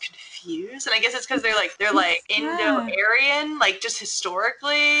was just confused. And I guess it's because they're like Indo-Aryan, like just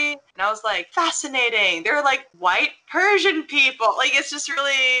historically. And I was like, fascinating. They're like white Persian people. Like it's just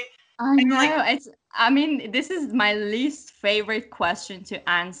really. I know. I mean, this is my least favorite question to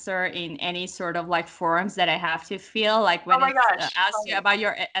answer in any sort of like forums that I have to feel like when ask you about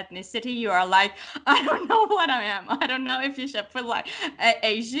your ethnicity, you are like, I don't know what I am. I don't know if you should put like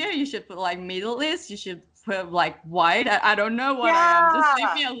Asia, you should put like Middle East, you should put like white. I don't know what I am. Just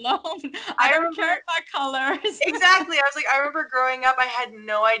leave me alone. I don't care about colors. Exactly. I remember growing up, I had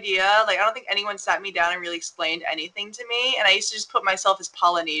no idea. Like, I don't think anyone sat me down and really explained anything to me. And I used to just put myself as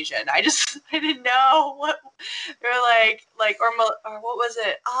Polynesian. I didn't know what they were like, or what was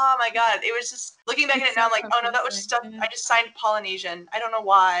it? Oh my God. It was just looking back at it now, I'm like, oh no, that was just stuff. I just signed Polynesian. I don't know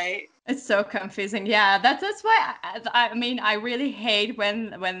why. It's so confusing. Yeah, that's why I mean I really hate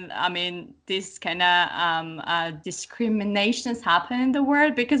when I mean this kind of discriminations happen in the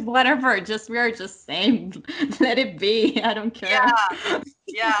world because whatever, we're just same. Let it be. I don't care.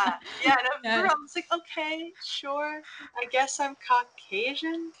 Yeah. No, I was like, okay, sure. I guess I'm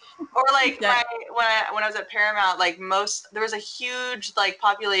Caucasian. Or like when I was at Paramount, like there was a huge like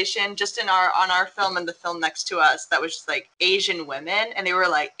population just on our film and the film next to us that was just like Asian women, and they were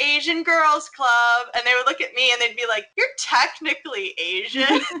like Asian Girls Club, and they would look at me and they'd be like, "You're technically Asian."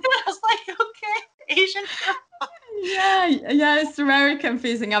 And I was like, "Okay, Asian girl." Yeah, it's very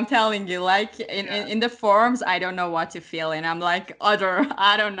confusing. I'm telling you, like in the forums, I don't know what to feel, and I'm like, I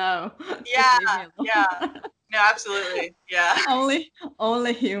don't know. Yeah. No, absolutely. Yeah.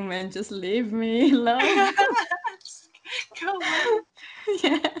 Only human. Just leave me alone. Go away.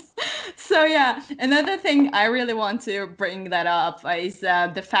 Yes. So yeah, another thing I really want to bring that up is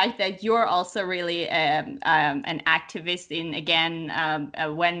the fact that you're also really an activist in again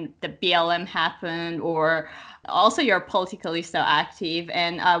when the BLM happened, or also you're politically so active.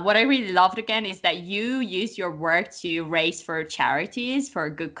 And what I really loved again is that you use your work to raise for charities for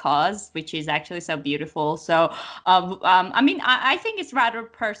a good cause, which is actually so beautiful. So I mean, I think it's rather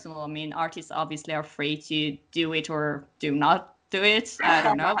personal. I mean, artists obviously are free to do it or do not do it. I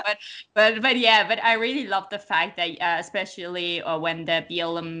don't know, but I really love the fact that especially when the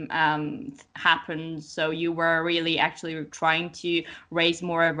BLM happened, so you were really actually trying to raise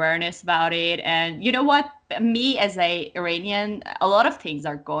more awareness about it. And you know what? me as a Iranian, a lot of things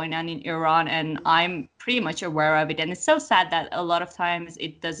are going on in Iran, and I'm pretty much aware of it. And it's so sad that a lot of times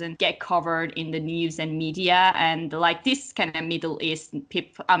it doesn't get covered in the news and media. And like this kind of Middle East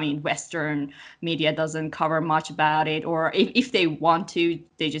people, I mean, Western media doesn't cover much about it, or if they want to,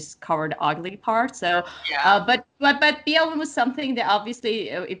 they just cover the ugly part. So, but BLM was something that obviously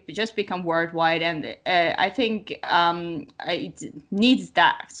it just become worldwide, and I think it needs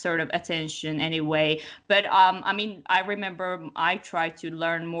that sort of attention anyway. But I mean, I remember I tried to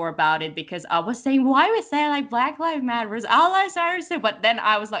learn more about it because I was saying, why was that like Black Lives Matter, all lives matter? But then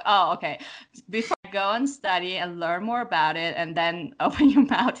I was like, oh, okay. Before I go and study and learn more about it, and then open your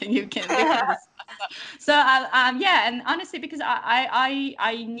mouth and you can discuss. So yeah, and honestly, because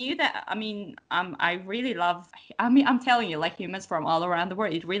I knew that. I mean, I really love. I mean, I'm telling you, like humans from all around the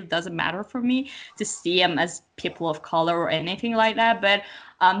world, it really doesn't matter for me to see them as people of color or anything like that. But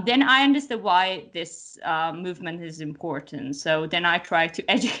then I understood why this movement is important. So then I try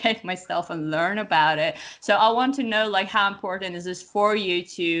to educate myself and learn about it. So I want to know, like, how important is this for you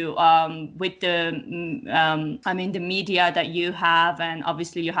to, with the, I mean, the media that you have, and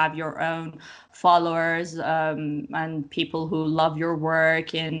obviously you have your own followers and people who love your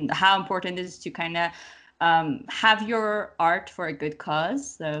work, and how important it is to kind of have your art for a good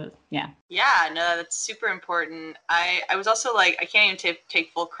cause. So yeah. Yeah, no, that's super important. I was also like, I can't even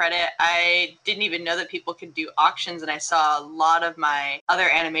take full credit. I didn't even know that people could do auctions, and I saw a lot of my other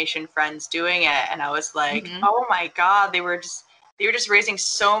animation friends doing it, and I was like, oh my God, they were just raising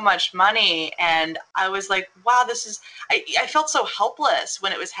so much money. And I was like, wow, I felt so helpless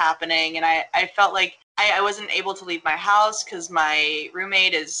when it was happening. And I felt like I wasn't able to leave my house because my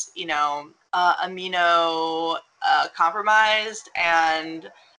roommate is, amino compromised, and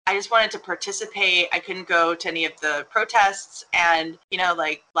I just wanted to participate. I couldn't go to any of the protests, and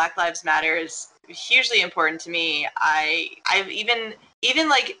like Black Lives Matter is hugely important to me. I've even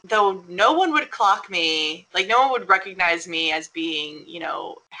like, though no one would clock me, like no one would recognize me as being,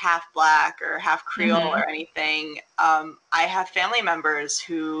 half Black or half Creole or anything. I have family members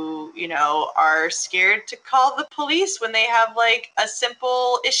who, are scared to call the police when they have like a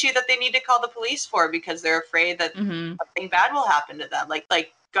simple issue that they need to call the police for, because they're afraid that something bad will happen to them. Like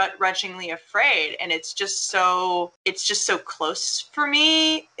gut-wrenchingly afraid. And it's just so close for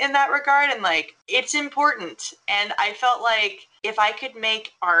me in that regard, and like it's important. And I felt like if I could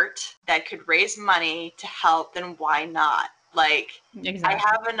make art that could raise money to help, then why not? Like, exactly. I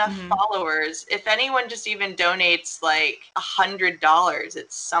have enough followers. If anyone just even donates like $100,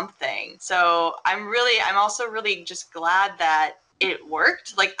 it's something. So I'm also really just glad that it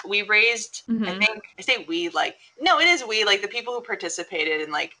worked. Like, we raised, I think, I say we, like, no, it is we, like the people who participated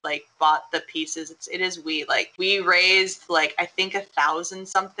and like bought the pieces. It is we, like, we raised like, I think 1,000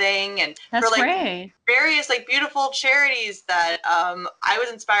 something, and that's for like great. Various like beautiful charities that I was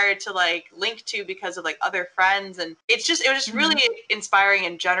inspired to like link to because of like other friends. And it was just really inspiring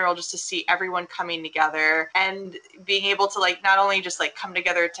in general, just to see everyone coming together and being able to like not only just like come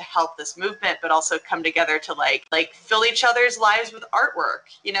together to help this movement, but also come together to like fill each other's lives with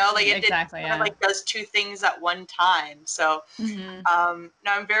artwork, like it kind of like does two things at one time. So no,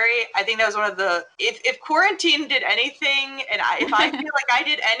 I think that was one of the, if quarantine did anything, and if I feel like I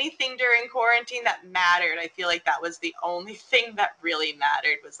did anything during quarantine that mattered, I feel like that was the only thing that really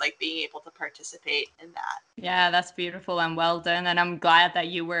mattered, was like being able to participate in that. Yeah, that's beautiful and well done. And I'm glad that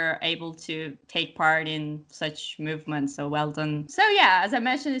you were able to take part in such movements. So well done. So yeah, as I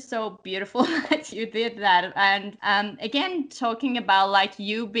mentioned, it's so beautiful that you did that. And again, talking about like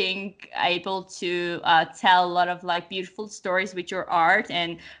you being able to tell a lot of like beautiful stories with your art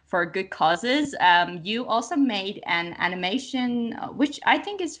and for good causes. You also made an animation, which I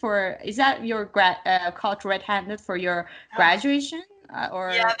think is that your called Red Handed for your graduation?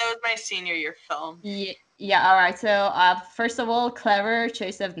 Or yeah, that was my senior year film. Yeah, all right. So first of all, clever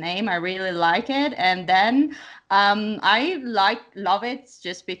choice of name. I really like it. And then I love it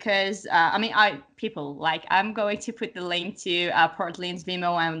just because I'm going to put the link to Portland's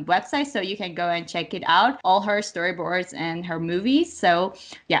Vimeo and website, so you can go and check it out. All her storyboards and her movies. So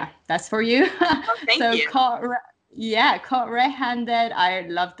yeah, that's for you. Oh, thank you. Caught Red-Handed. I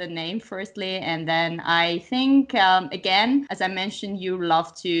love the name firstly, and then I think again, as I mentioned, you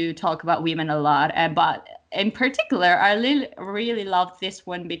love to talk about women a lot, but in particular, I really love this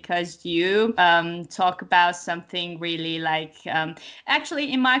one because you talk about something really like,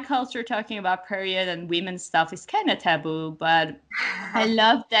 actually in my culture, talking about period and women's stuff is kind of taboo, but I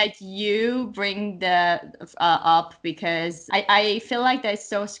love that you bring the up because I feel like that's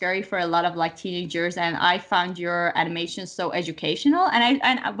so scary for a lot of like teenagers, and I found your animation so educational.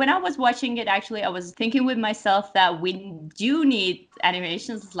 And when I was watching it, actually, I was thinking with myself that we do need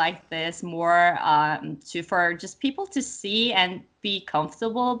animations like this more for just people to see and be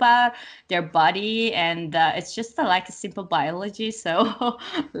comfortable about their body, and it's just like a simple biology, so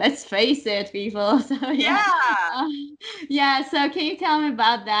let's face it, people. So yeah. Yeah, so can you tell me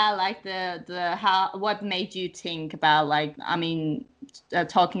about that, like the how, what made you think about, like, I mean,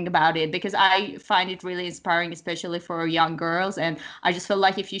 talking about it, because I find it really inspiring, especially for young girls, and I just feel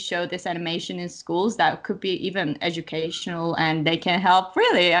like if you show this animation in schools, that could be even educational, and they can help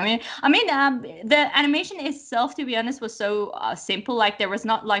really. The animation itself, to be honest, was so simple. Like there was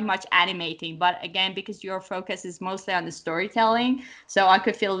not like much animating, but again, because your focus is mostly on the storytelling, so I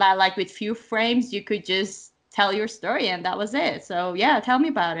could feel that like with few frames, you could just tell your story, and that was it. So yeah, tell me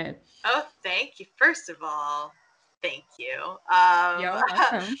about it. Oh, thank you. First of all, thank you. You're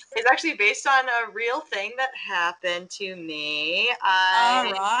welcome. It's actually based on a real thing that happened to me.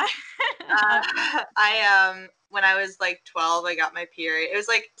 All right. When I was like 12, I got my period. It was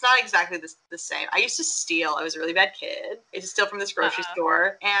like, it's not exactly the same. I used to steal. I was a really bad kid. I used to steal from this grocery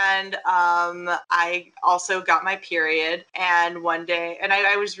store. And I also got my period. And one day, and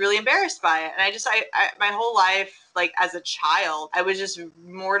I was really embarrassed by it. And my whole life, like as a child, I was just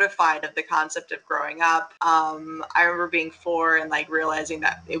mortified of the concept of growing up. I remember being 4 and like realizing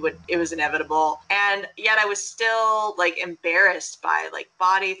that it was inevitable. And yet I was still like embarrassed by like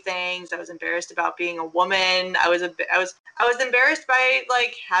body things. I was embarrassed about being a woman. I was embarrassed by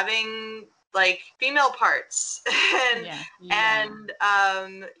like having like female parts. And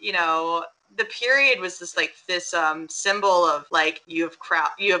you know, the period was this symbol of like you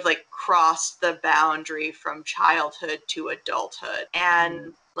have like crossed the boundary from childhood to adulthood,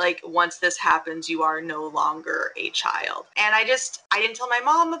 and like once this happens, you are no longer a child. And I didn't tell my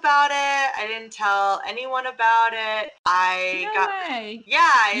mom about it. I didn't tell anyone about it. I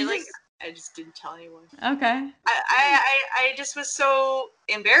just didn't tell anyone. Okay. I just was so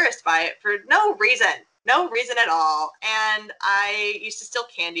embarrassed by it for no reason at all. And I used to steal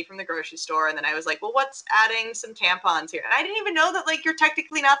candy from the grocery store, and then I was like, well, what's adding some tampons here? And I didn't even know that like you're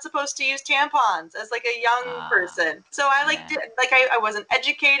technically not supposed to use tampons as like a young person. So I I wasn't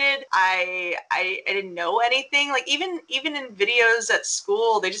educated. I didn't know anything. Like even in videos at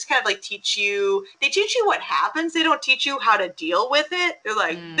school, they just kind of like teach you what happens. They don't teach you how to deal with it. They're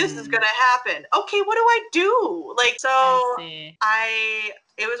like, this is gonna happen. Okay, what do I do? Like, so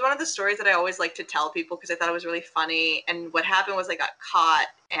it was one of the stories that I always like to tell people because I thought it was really funny. And what happened was I got caught,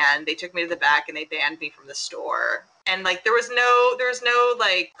 and they took me to the back and they banned me from the store. And like there was no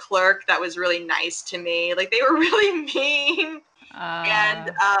like clerk that was really nice to me. Like they were really mean.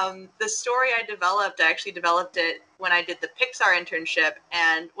 And the story I actually developed it when I did the Pixar internship,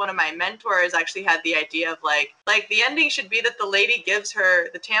 and one of my mentors actually had the idea of like the ending should be that the lady gives her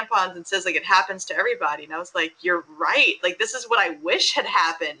the tampons and says like it happens to everybody. And I was like, you're right. Like this is what I wish had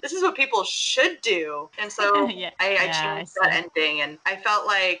happened. This is what people should do. And so I changed that ending, and I felt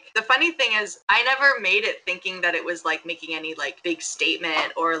like the funny thing is I never made it thinking that it was like making any like big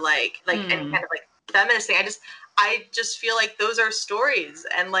statement or like any kind of like feminist thing. I just feel like those are stories,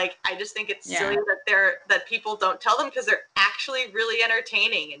 and like I just think it's silly that people don't tell them, because they're actually really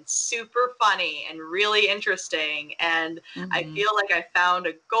entertaining and super funny and really interesting. And I feel like I found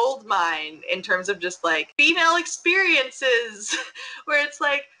a gold mine in terms of just like female experiences where it's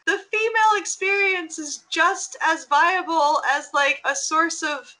like the female experience is just as viable as like a source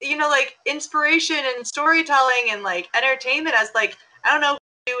of, you know, like inspiration and storytelling and like entertainment as like, I don't know,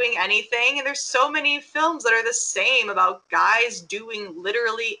 doing anything. And there's so many films that are the same about guys doing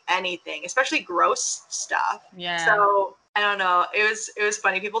literally anything, especially gross stuff. So I don't know, it was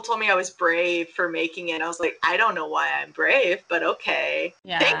funny. People told me I was brave for making it. I was like, I don't know why I'm brave, but okay.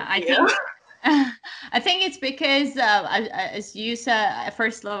 I think it's because, as you said, at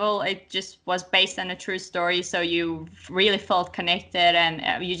first level, it just was based on a true story. So you really felt connected,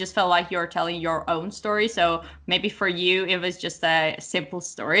 and you just felt like you're telling your own story. So maybe for you, it was just a simple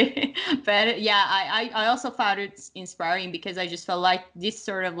story. But yeah, I also found it inspiring because I just felt like this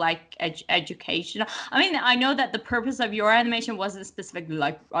sort of like education. I mean, I know that the purpose of your animation wasn't specifically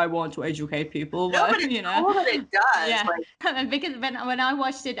like, I want to educate people. No, but you know, it does. Yeah, because when I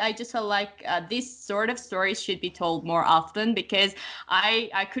watched it, I just felt like these sort of stories should be told more often, because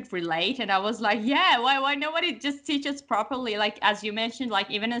I could relate, and I was like, yeah, why nobody just teaches properly? Like, as you mentioned, like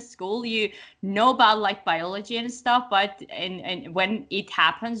even in school, you know about like biology and stuff, but and when it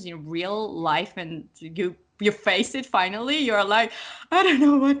happens in real life and you face it finally, you're like, I don't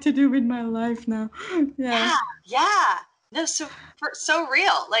know what to do with my life now. Yeah. Yeah. No, so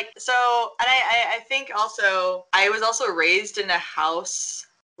real. Like, so, and I think also I was also raised in a house.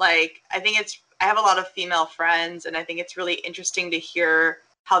 Like, I have a lot of female friends, and I think it's really interesting to hear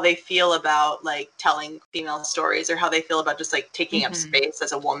how they feel about like telling female stories, or how they feel about just like taking up space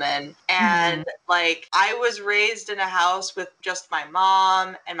as a woman. And like, I was raised in a house with just my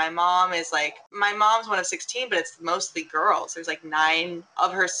mom, and my mom's one of 16, but it's mostly girls. There's like 9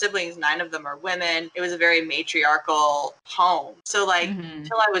 of her siblings, 9 of them are women. It was a very matriarchal home. So like,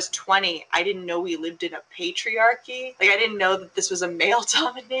 until I was 20, I didn't know we lived in a patriarchy. Like, I didn't know that this was a male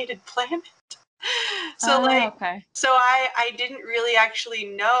dominated planet. So Okay. so I didn't really actually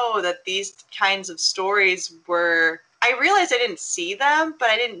know that these kinds of stories were, I realized I didn't see them, but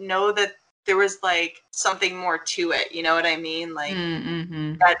I didn't know that there was like something more to it. You know what I mean? Like,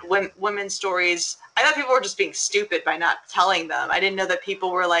 that women's stories, I thought people were just being stupid by not telling them. I didn't know that people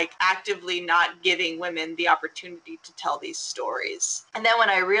were like actively not giving women the opportunity to tell these stories. And then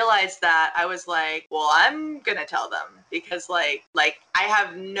when I realized that, I was like, well, I'm gonna tell them, because like I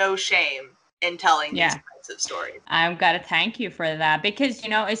have no shame in telling these kinds of stories. I've got to thank you for that, because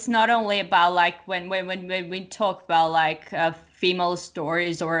it's not only about like when we talk about like female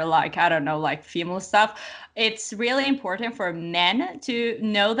stories, or like, I don't know, like female stuff. It's really important for men to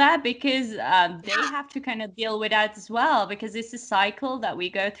know that, because they have to kind of deal with that as well, because it's a cycle that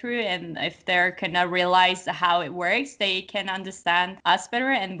we go through, and if they're kind of realize how it works, they can understand us better,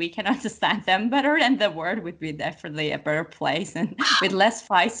 and we can understand them better, and the world would be definitely a better place, and with less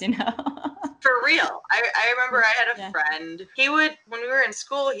fights. For real. I remember I had a friend. He would, when we were in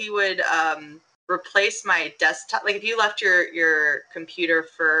school, he would replace my desktop. Like, if you left your computer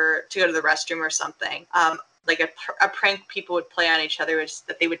to go to the restroom or something, like a prank people would play on each other is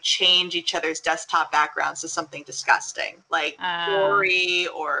that they would change each other's desktop backgrounds to something disgusting, like gory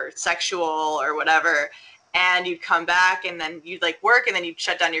or sexual or whatever. And you'd come back, and then you'd like work, and then you'd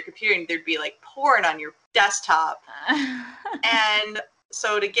shut down your computer, and there'd be like porn on your desktop. And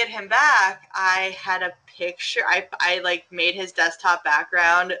so to get him back, I had a picture. I like made his desktop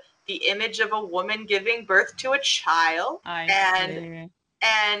background the image of a woman giving birth to a child.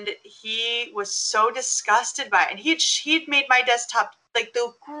 And he was so disgusted by it. And he'd made my desktop like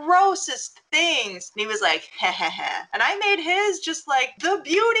the grossest things. And he was like, heh heh heh. And I made his just like the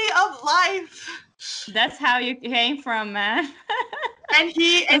beauty of life. That's how you came from, man. And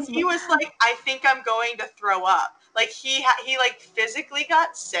he was like, I think I'm going to throw up. Like, he like physically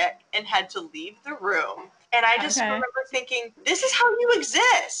got sick and had to leave the room. And I just remember thinking, this is how you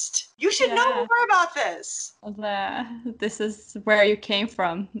exist. You should know more about this. This is where you came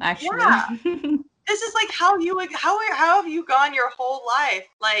from, actually. Yeah. This is like how have you gone your whole life,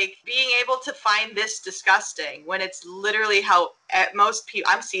 like being able to find this disgusting, when it's literally how most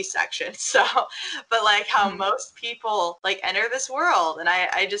people, I'm C-section, so, but like how most people like enter this world. And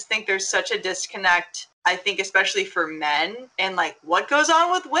I just think there's such a disconnect, I think, especially for men, and like what goes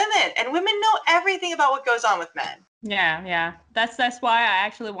on with women, and women know everything about what goes on with men. Yeah. That's why I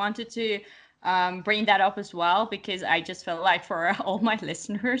actually wanted to bring that up as well, because I just felt like, for all my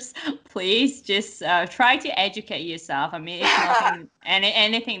listeners, please just try to educate yourself. I mean, it's nothing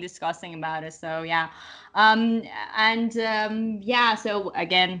anything disgusting about it. So yeah. So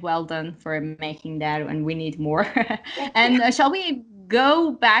again, well done for making that, and we need more. And shall we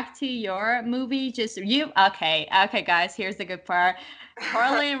go back to your movie? Okay, guys, here's the good part.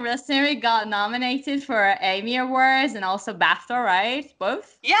 Coralie and Rosemary got nominated for Emmy Awards and also BAFTA, right?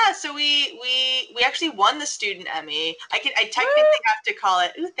 Both? Yeah, so we actually won the Student Emmy. I technically have to call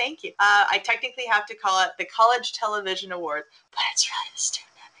it. Ooh, thank you. I technically have to call it the College Television Award, but it's really the Student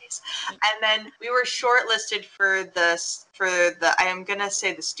Emmys. And then we were shortlisted for the I am gonna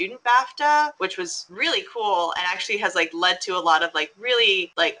say the Student BAFTA, which was really cool, and actually has like led to a lot of like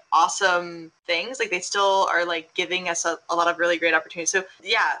really like awesome things. Like, they still are like giving us a lot of really great opportunities. So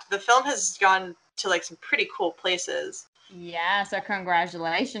yeah, the film has gone to like some pretty cool places. Yeah, so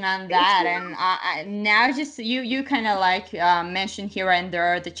congratulations on that. And now just you kind of like mentioned here and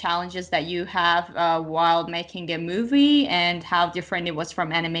there the challenges that you have while making a movie and how different it was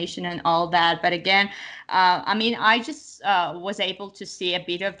from animation and all that. But again, I mean, I just was able to see a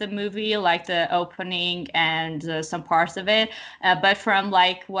bit of the movie, like the opening and some parts of it. But from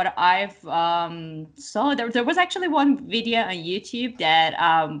like what I've saw, there was actually one video on YouTube that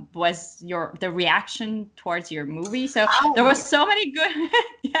was the reaction towards your movie. So there was so many good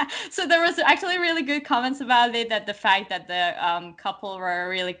yeah, so there was actually really good comments about it, that the fact that the couple were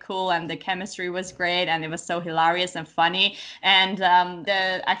really cool and the chemistry was great and it was so hilarious and funny. And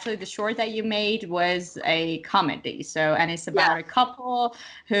the short that you made was a comedy, so, and it's about a couple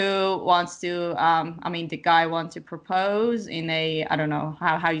who wants to I mean, the guy wants to propose in a, I don't know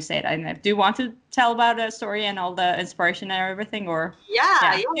how you say it. I don't know. Do you want to tell about the story and all the inspiration and everything, or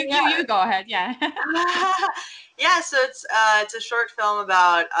you go ahead. Yeah. Yeah, so it's a short film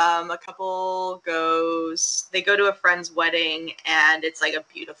about a couple they go to a friend's wedding, and it's like a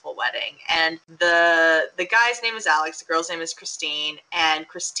beautiful wedding, and the guy's name is Alex, the girl's name is Christine, and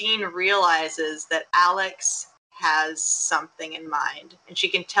Christine realizes that Alex has something in mind, and she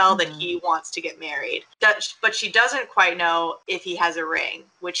can tell that he wants to get married, but she doesn't quite know if he has a ring,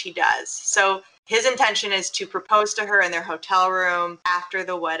 which he does. So his intention is to propose to her in their hotel room after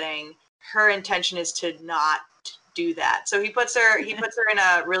the wedding. Her intention is to not do that. So he puts her in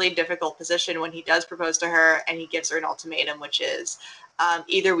a really difficult position when he does propose to her, and he gives her an ultimatum, which is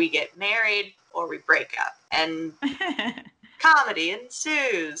either we get married or we break up. And comedy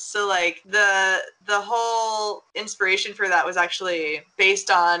ensues. So like the whole inspiration for that was actually based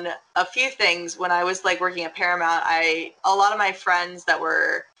on a few things. When I was like working at Paramount, a lot of my friends that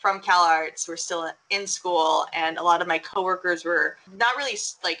were from CalArts were still in school, and a lot of my coworkers were not really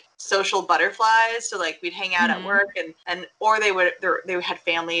like social butterflies. So like we'd hang out at work, and or they had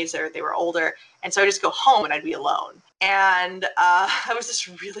families, or they were older, and so I'd just go home and I'd be alone. And I was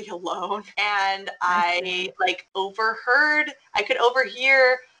just really alone, and I could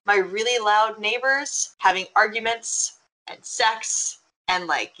overhear my really loud neighbors having arguments and sex and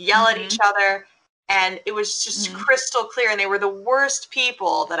like yell at each other. And it was just crystal clear, and they were the worst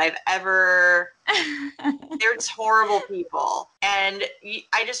people that I've ever they're just horrible people. And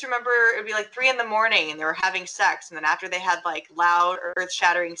I just remember it'd be like 3 a.m, and they were having sex, and then after they had like loud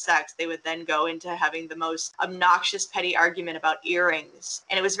earth-shattering sex, they would then go into having the most obnoxious petty argument about earrings.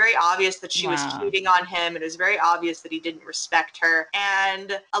 And it was very obvious that she was cheating on him, and it was very obvious that he didn't respect her.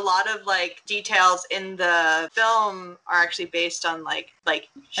 And a lot of like details in the film are actually based on like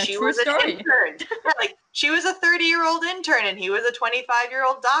she was an intern. Like she was a 30-year-old intern and he was a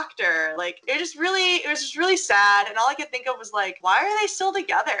 25-year-old doctor. Like it was just really sad. And all I could think of was like, why are they still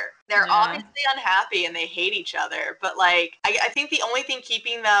together? They're obviously unhappy and they hate each other. But like, I think the only thing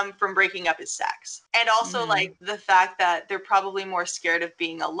keeping them from breaking up is sex. And also like the fact that they're probably more scared of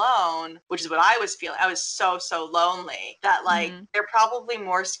being alone, which is what I was feeling. I was so lonely that like they're probably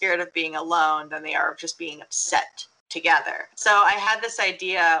more scared of being alone than they are of just being upset together. So I had this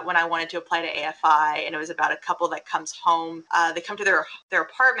idea when I wanted to apply to AFI, and it was about a couple that comes home. They come to their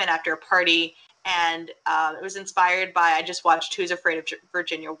apartment after a party, and it was inspired by, I just watched Who's Afraid of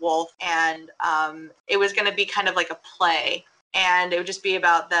Virginia Woolf, and it was going to be kind of like a play. And it would just be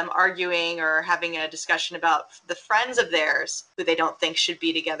about them arguing or having a discussion about the friends of theirs who they don't think should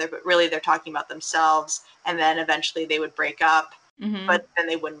be together, but really they're talking about themselves. And then eventually they would break up. But then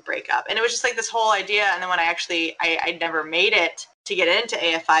they wouldn't break up. And it was just like this whole idea. And then when I never made it to get into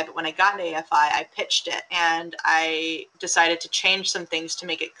AFI, but when I got into AFI, I pitched it, and I decided to change some things to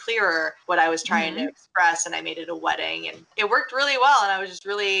make it clearer what I was trying to express. And I made it a wedding, and it worked really well. And I was just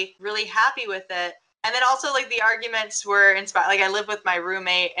really, really happy with it. And then also like the arguments were inspired. Like I live with my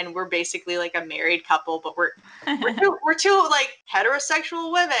roommate, and we're basically like a married couple, but we're two like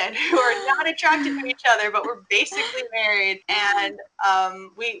heterosexual women who are not attracted to each other, but we're basically married. And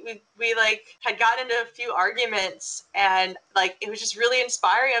we like had gotten into a few arguments, and like it was just really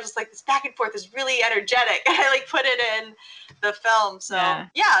inspiring. I was just like, this back and forth is really energetic. And I like put it in the film. So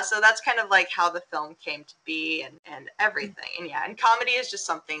so that's kind of like how the film came to be, and everything. And comedy is just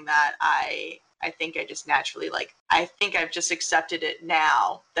something that I think I just naturally like. I think I've just accepted it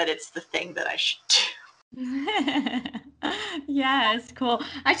now that it's the thing that I should do. Yes, cool.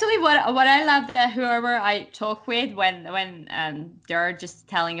 Actually, what I love that whoever I talk with, when they're just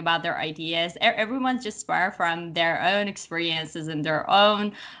telling about their ideas, everyone's just far from their own experiences and their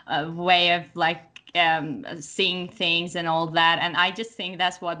own way of like seeing things and all that. And I just think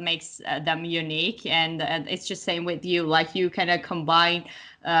that's what makes them unique. And it's just same with you, like you kind of combine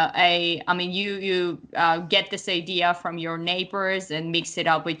I mean, you get this idea from your neighbors and mix it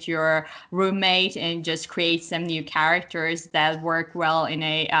up with your roommate and just create some new characters that work well in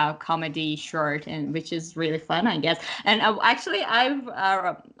a comedy short, and which is really fun, I guess. And actually,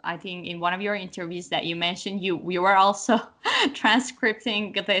 I think in one of your interviews that you mentioned, you were also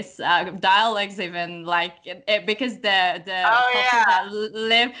transcripting this dialects, even like because the Oh couple yeah. that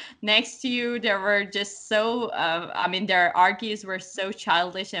live next to you, they were just so I mean, their argues were so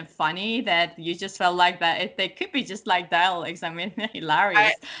childish and funny that you just felt like that they could be just like dialects. I mean,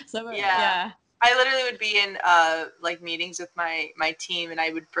 hilarious. So Yeah. yeah. I literally would be in like meetings with my team, and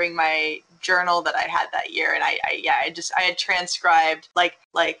I would bring my journal that I had that year, and I had transcribed like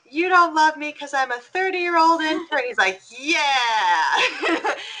you don't love me because I'm a 30-year-old intern. He's like, yeah,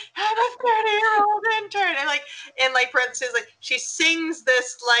 I'm a 30-year-old intern, and like in like parentheses, like she sings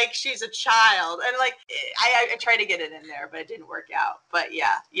this like she's a child, and like I tried to get it in there, but it didn't work out. But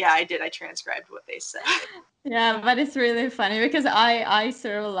yeah, I did. I transcribed what they said. Yeah, but it's really funny because I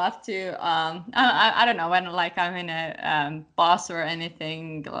sort of love to I don't know, when like I'm in a bus or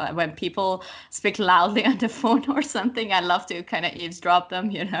anything, when people speak loudly on the phone or something, I love to kind of eavesdrop them,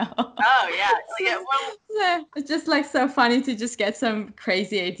 you know. Oh yeah, yeah. Well, Yeah, it's just like so funny to just get some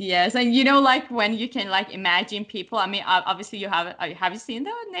crazy ideas. And you know, like when you can like imagine people. I mean, obviously you have you seen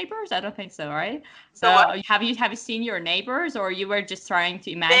the neighbors? I don't think so, right? So the what? have you seen your neighbors, or you were just trying to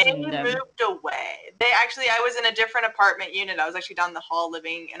They imagine them? moved away. I was in a different apartment unit. I was actually down the hall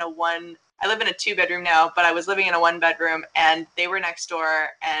living in I live in a 2-bedroom now, but I was living in a 1-bedroom, and they were next door,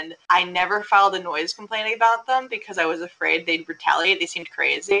 and I never filed a noise complaint about them because I was afraid they'd retaliate. They seemed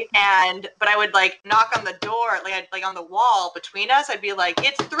crazy. But I would like knock on the door, like on the wall between us. I'd be like,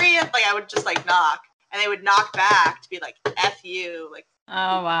 it's 3, like I would just like knock, and they would knock back to be like, F you, like.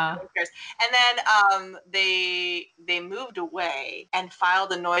 Oh wow. And then they moved away and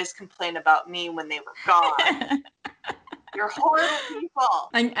filed a noise complaint about me when they were gone. You're horrible people.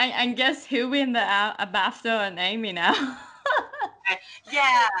 And guess who win the BAFTA and Amy now?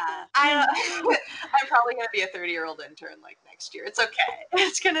 Yeah, I'm probably gonna be a 30-year-old intern like next year. It's okay.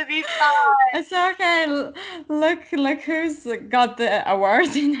 It's gonna be fine. It's okay. Look who's got the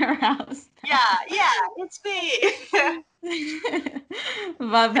award in her house. Yeah, it's me.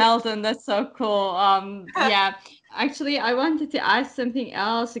 But Belton, that's so cool. Yeah. Actually, I wanted to ask something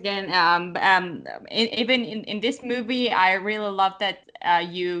else again. Even in this movie, I really love that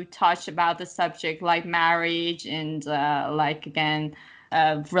you touched about the subject like marriage and like again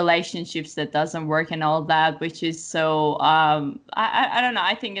relationships that doesn't work and all that, which is so I don't know.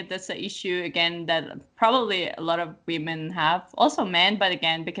 I think that's an issue again that probably a lot of women have, also men, but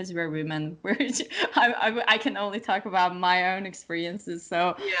again because we're women, I can only talk about my own experiences.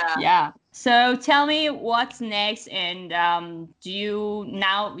 So yeah. So tell me what's next, and now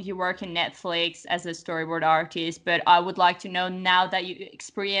you work in Netflix as a storyboard artist, but I would like to know, now that you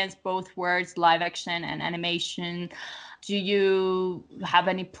experience both worlds, live action and animation, do you have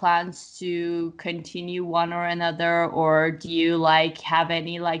any plans to continue one or another, or do you like have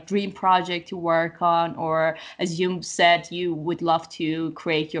any like dream project to work on, or as you said, you would love to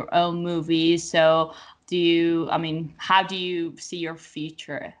create your own movies? So how do you see your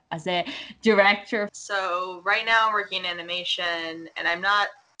future as a director? So right now I'm working in animation, and I'm not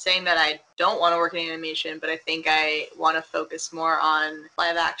saying that I don't want to work in animation, but I think I want to focus more on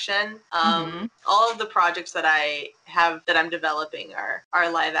live action. All of the projects that I'm developing are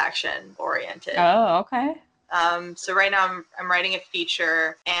live action oriented. Oh, okay. So right now I'm writing a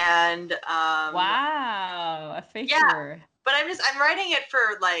feature, and wow, a feature. Yeah. But I'm writing it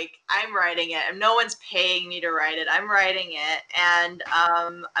I'm writing it, and no one's paying me to write it. I'm writing it, and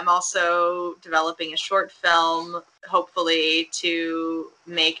I'm also developing a short film, hopefully to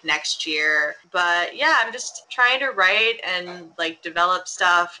make next year. But yeah, I'm just trying to write and like develop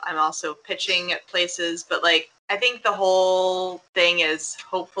stuff. I'm also pitching at places, but like I think the whole thing is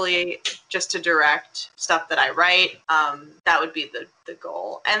hopefully just to direct stuff that I write. That would be the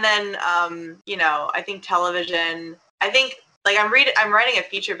goal. And then I think television. I think like I'm writing a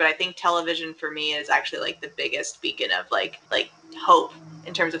feature, but I think television for me is actually like the biggest beacon of like hope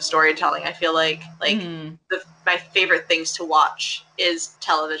in terms of storytelling. I feel like my favorite things to watch is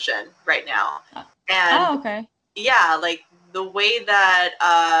television right now. And okay. Yeah, like the way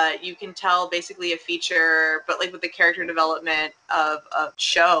that you can tell basically a feature, but like with the character development of a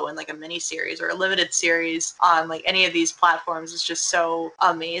show and like a mini series or a limited series on like any of these platforms is just so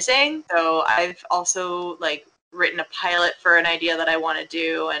amazing. So I've also like written a pilot for an idea that I want to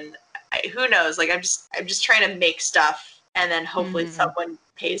do, and who knows, like I'm just trying to make stuff, and then hopefully someone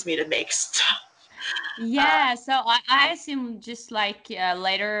pays me to make stuff. Yeah, so I assume just like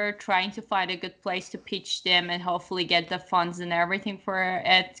later trying to find a good place to pitch them and hopefully get the funds and everything for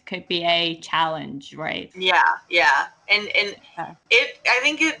it could be a challenge, right? Yeah. And Yeah. I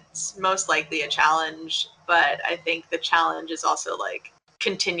think it's most likely a challenge, but I think the challenge is also like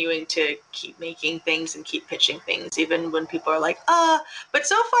continuing to keep making things and keep pitching things even when people are like, but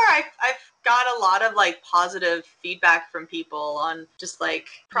so far I've got a lot of like positive feedback from people on just like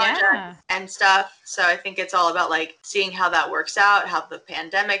projects Yeah. and stuff. So I think it's all about like seeing how that works out, how the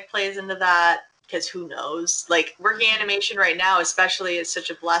pandemic plays into that. Because who knows? Like working animation right now, especially, is such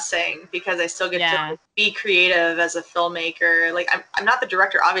a blessing because I still get to Yeah. like, be creative as a filmmaker. Like I'm not the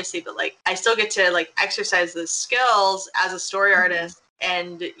director, obviously, but like I still get to like exercise those skills as a story artist.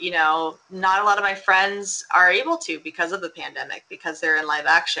 And you know, not a lot of my friends are able to because of the pandemic because they're in live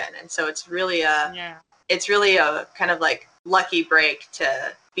action, and so it's really Yeah. a kind of like lucky break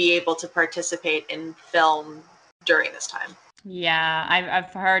to be able to participate in film during this time. Yeah,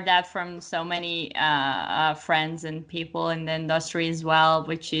 I've heard that from so many friends and people in the industry as well,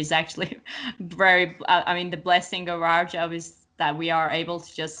 which is actually very. I mean, the blessing of our job is that we are able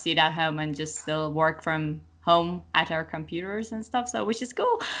to just sit at home and just still work from home at our computers and stuff. So, which is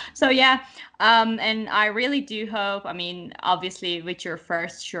cool. So yeah, and I really do hope. I mean, obviously, with your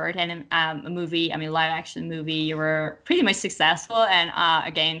first short and a movie, I mean, live action movie, you were pretty much successful, and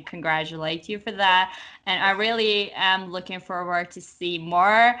again, congratulate you for that. And I really am looking forward to see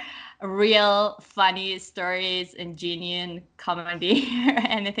more real funny stories and genuine comedy or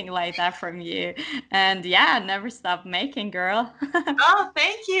anything like that from you. And yeah, never stop making, girl. Oh,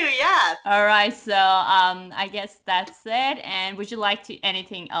 thank you. Yeah. All right, so I guess that's it. And would you like to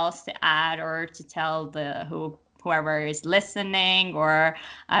anything else to add or to tell whoever is listening, or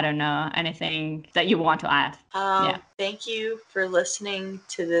I don't know, anything that you want to add? Yeah. Thank you for listening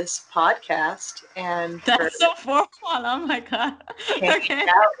to this podcast and for That's so formal. Oh my God. hanging Okay.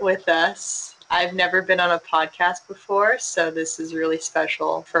 out with us. I've never been on a podcast before, so this is really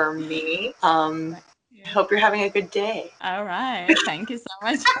special for me. I hope you're having a good day. All right. Thank you so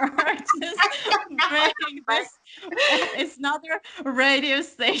much for just making this. It's not a radio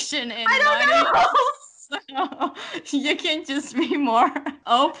station in I 90 minutes. So you can just be more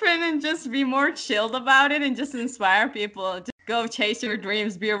open and just be more chilled about it and just inspire people. Just go chase your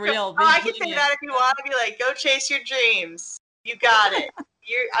dreams, be don't know. real, be I can say genius. that if you want to be like, go chase your dreams. You got it.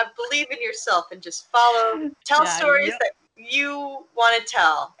 I believe in yourself and just tell stories that you want to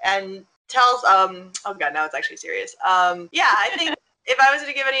tell and tell. Oh God, now it's actually serious. Yeah, I think if I was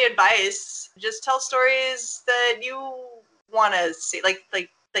to give any advice, just tell stories that you want to see, like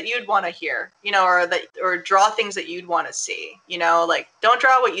that you'd want to hear, you know, or draw things that you'd want to see, you know, like don't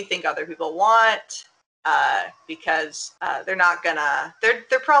draw what you think other people want. Because they're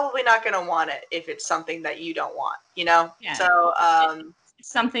probably not gonna want it if it's something that you don't want, you know. Yeah. So It's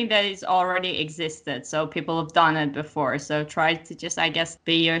something that is already existed, so people have done it before. So try to just, I guess,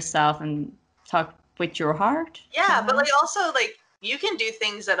 be yourself and talk with your heart. yeah, but like also like you can do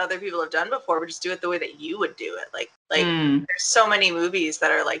things that other people have done before, but just do it the way that you would do it. Like there's so many movies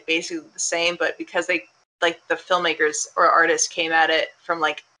that are like basically the same, but because they like the filmmakers or artists came at it from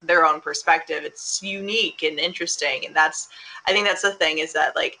like their own perspective, it's unique and interesting. And I think that's the thing is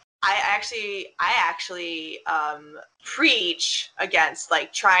that like I actually preach against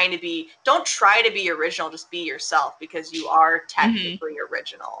like don't try to be original, just be yourself because you are technically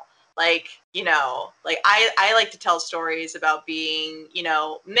original. Like, you know, like I like to tell stories about being, you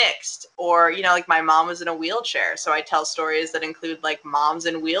know, mixed or, you know, like my mom was in a wheelchair. So I tell stories that include like moms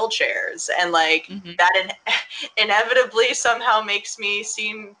in wheelchairs and like that inevitably somehow makes me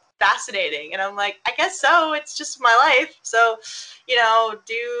seem fascinating. And I'm like, I guess so. It's just my life. So, you know,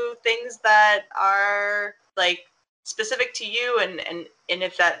 do things that are like specific to you and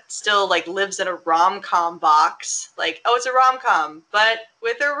if that still like lives in a rom-com box, like, oh, it's a rom-com, but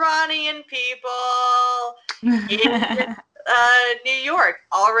with Iranian people in New York,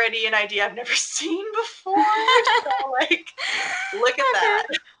 already an idea I've never seen before. So like, look at that.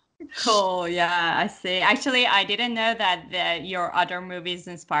 Cool. Yeah, I see. Actually, I didn't know that your other movies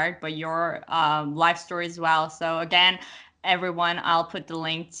inspired by your life story as well. So again, everyone, I'll put the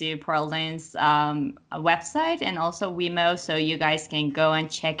link to Pearline's website and also Wemo, so you guys can go and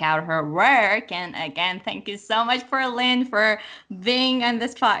check out her work. And again, thank you so much, Pearline, for being on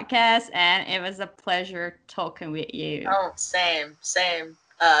this podcast. And it was a pleasure talking with you. Oh, same.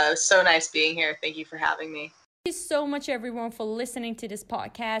 So nice being here. Thank you for having me. Thank you so much, everyone, for listening to this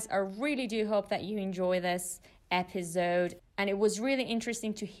podcast. I really do hope that you enjoy this episode. And it was really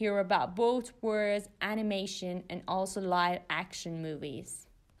interesting to hear about both words, animation, and also live action movies.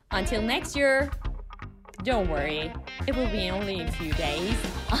 Until next year. Don't worry, it will be only in a few days.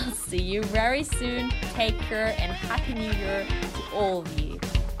 I'll see you very soon. Take care and Happy New Year to all of you.